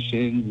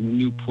formations and the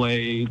new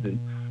plays, and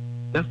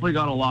definitely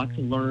got a lot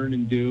to learn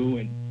and do,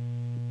 and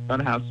got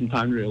to have some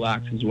time to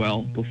relax as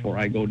well before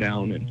I go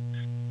down, and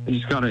I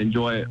just got to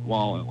enjoy it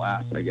while it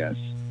lasts, I guess.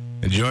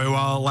 Enjoy it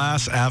while it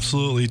lasts.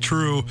 Absolutely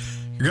true.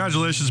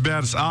 Congratulations, man.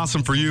 It's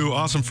awesome for you,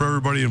 awesome for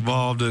everybody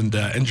involved, and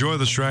enjoy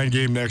the Shrine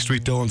Game next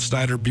week. Dylan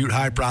Snyder, Butte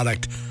High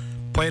product.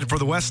 Played for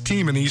the West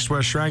team in the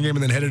East-West Shrine Game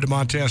and then headed to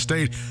Montana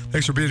State.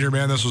 Thanks for being here,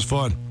 man. This was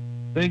fun.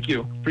 Thank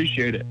you.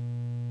 Appreciate it.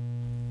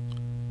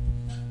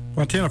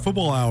 Montana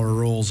Football Hour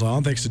rolls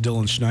on. Thanks to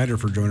Dylan Schneider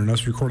for joining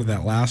us. We recorded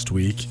that last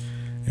week.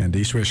 And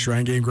East-West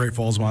Shrine Game, Great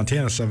Falls,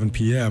 Montana, 7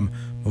 p.m.,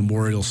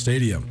 Memorial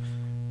Stadium.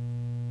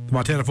 The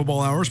Montana Football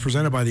Hour is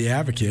presented by the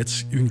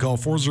Advocates. You can call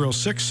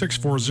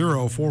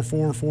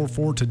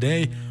 406-640-4444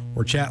 today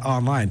or chat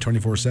online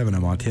 24/7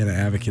 at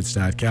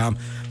montanaadvocates.com.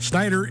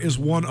 Snyder is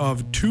one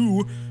of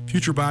 2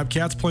 future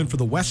Bobcats playing for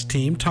the West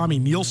team. Tommy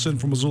Nielsen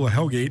from Missoula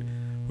Hellgate,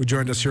 who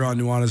joined us here on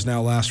Nuanez Now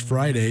last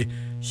Friday.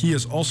 He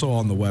is also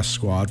on the West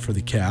squad for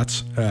the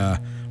Cats, well,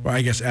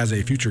 I guess as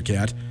a future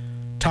Cat.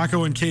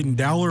 Taco and Caden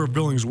Dowler of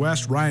Billings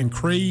West, Ryan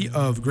Cray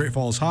of Great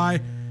Falls High,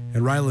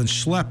 and Rylan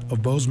Schlepp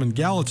of Bozeman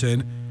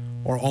Gallatin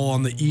are all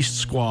on the East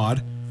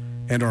squad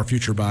and are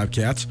future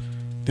Bobcats.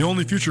 The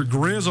only future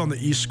Grizz on the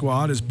East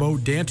squad is Bo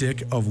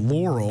Dantic of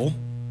Laurel.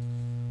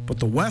 But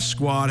the West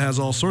squad has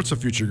all sorts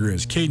of future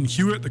Grizz. Caden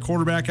Hewitt, the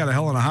quarterback out of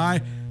Helena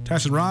High.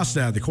 Tyson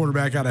Rostad, the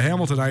quarterback out of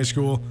Hamilton High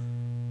School.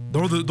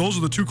 Those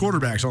are the 2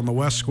 quarterbacks on the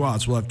West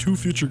squad. So we'll have 2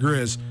 future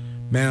Grizz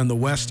man the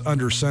West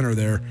under center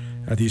there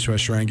at the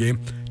East-West Shrine Game.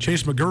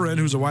 Chase McGurran,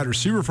 who's a wide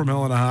receiver from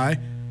Helena High.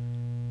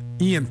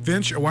 Ian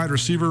Finch, a wide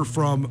receiver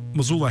from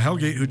Missoula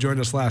Hellgate, who joined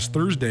us last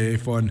Thursday.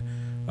 Fun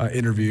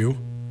interview.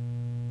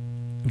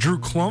 Drew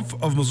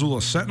Klumpf of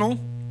Missoula Sentinel,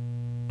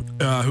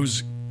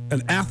 who's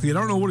an athlete. I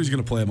don't know what he's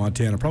going to play at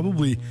Montana.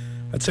 Probably,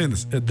 I'd say in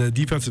the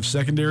defensive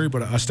secondary,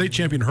 but a state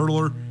champion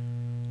hurdler,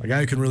 a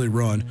guy who can really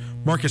run.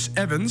 Marcus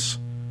Evans,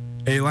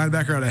 a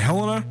linebacker out of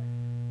Helena.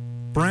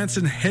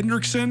 Branson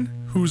Hendrickson,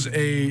 who's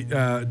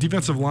a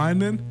defensive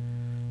lineman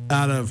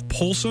out of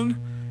Polson.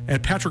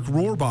 And Patrick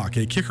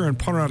Rohrbach, a kicker and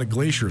punter out of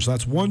Glacier. So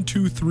that's 1,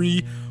 2,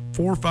 3,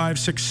 4, 5,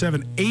 6,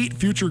 7, 8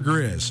 future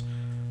Grizz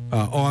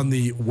on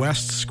the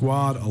West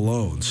squad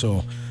alone.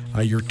 So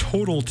your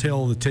total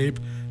tail of the tape,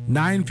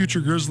 9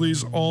 future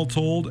Grizzlies all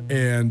told,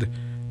 and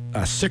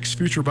 6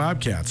 future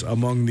Bobcats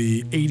among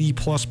the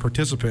 80-plus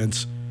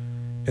participants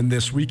in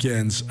this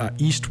weekend's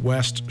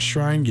East-West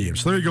Shrine Game.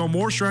 So there you go.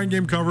 More Shrine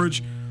Game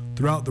coverage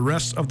throughout the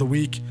rest of the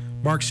week.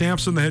 Mark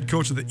Sampson, the head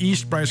coach of the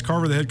East. Bryce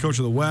Carver, the head coach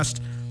of the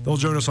West. They'll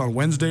join us on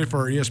Wednesday for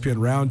our ESPN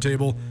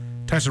Roundtable.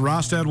 Tyson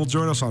Rostad will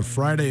join us on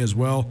Friday as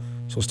well,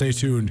 so stay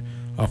tuned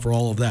for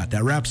all of that.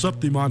 That wraps up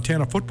the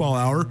Montana Football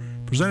Hour,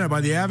 presented by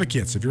the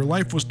Advocates. If your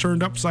life was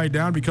turned upside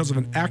down because of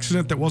an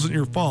accident that wasn't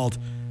your fault,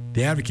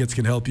 the Advocates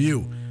can help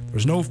you.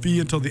 There's no fee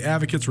until the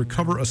Advocates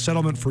recover a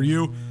settlement for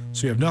you,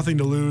 so you have nothing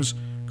to lose.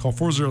 Call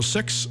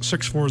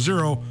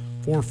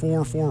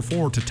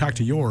 406-640-4444 to talk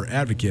to your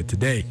advocate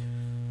today.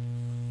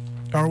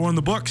 Hour 1 in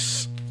the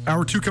books.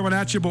 Hour 2 coming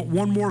at you, but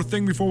one more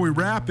thing before we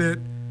wrap it.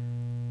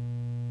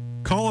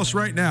 Call us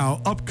right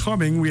now.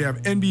 Upcoming, we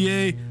have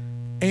NBA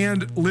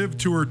and Live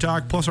Tour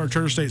talk, plus our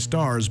Treasure State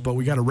Stars. But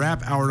we got to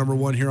wrap hour number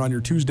 1 here on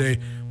your Tuesday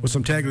with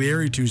some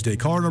Taglieri Tuesday.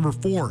 Caller number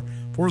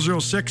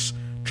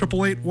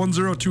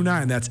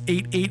 4-406-888-1029. That's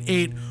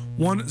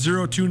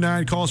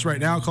 888-1029. Call us right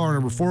now. Caller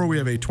number 4. We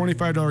have a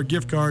 $25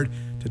 gift card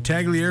to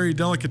Taglieri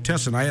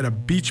Delicatessen. I had a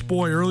Beach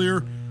Boy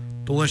earlier.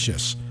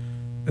 Delicious.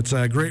 It's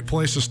a great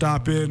place to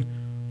stop in.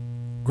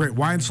 Great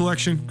wine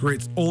selection,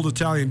 great old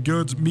Italian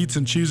goods, meats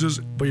and cheeses,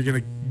 but you're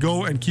going to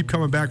go and keep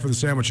coming back for the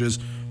sandwiches.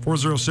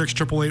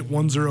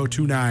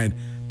 406-888-1029.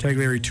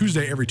 Taglieri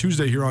Tuesday, every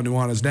Tuesday here on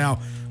Nuanez Now.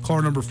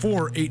 Caller number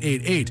 4,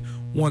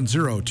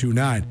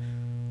 888-1029.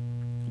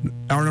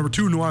 Hour number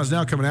 2, Nuanez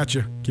Now coming at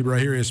you. Keep it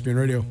right here, ESPN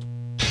Radio.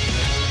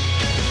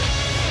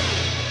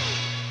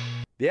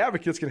 The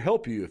Advocates can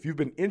help you if you've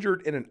been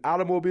injured in an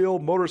automobile,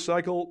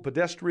 motorcycle,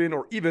 pedestrian,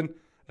 or even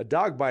a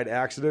dog bite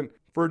accident.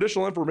 For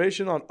additional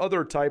information on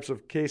other types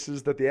of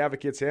cases that the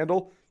Advocates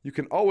handle, you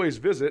can always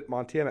visit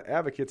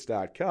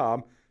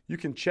MontanaAdvocates.com. You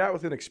can chat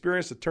with an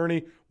experienced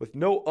attorney with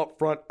no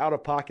upfront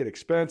out-of-pocket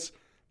expense.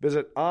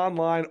 Visit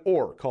online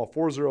or call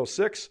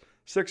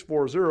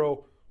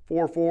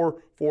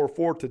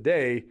 406-640-4444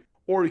 today,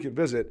 or you can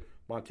visit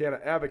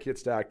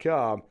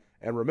MontanaAdvocates.com.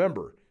 And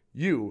remember,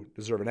 you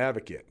deserve an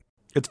advocate.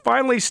 It's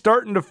finally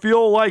starting to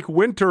feel like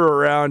winter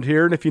around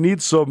here, and if you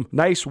need some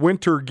nice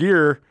winter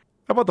gear,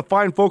 how about the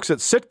fine folks at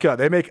Sitka?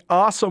 They make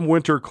awesome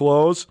winter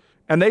clothes,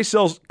 and they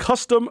sell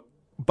custom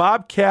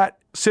Bobcat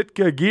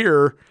Sitka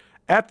gear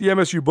at the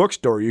MSU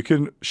Bookstore. You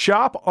can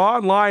shop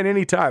online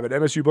anytime at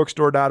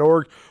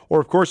msubookstore.org,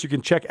 or, of course, you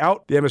can check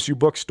out the MSU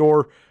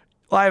Bookstore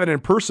live and in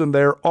person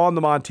there on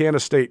the Montana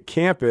State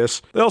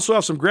campus. They also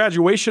have some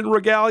graduation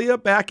regalia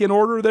back in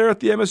order there at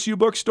the MSU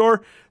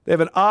Bookstore. They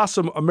have an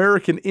awesome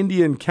American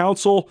Indian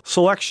Council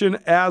selection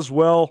as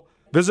well.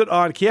 Visit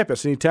on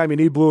campus anytime you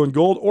need blue and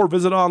gold, or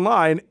visit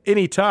online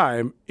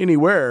anytime,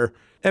 anywhere,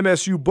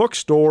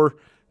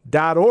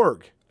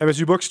 msubookstore.org.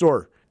 MSU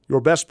Bookstore, your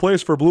best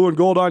place for blue and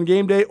gold on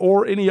game day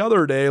or any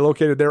other day,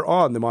 located there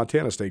on the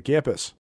Montana State campus.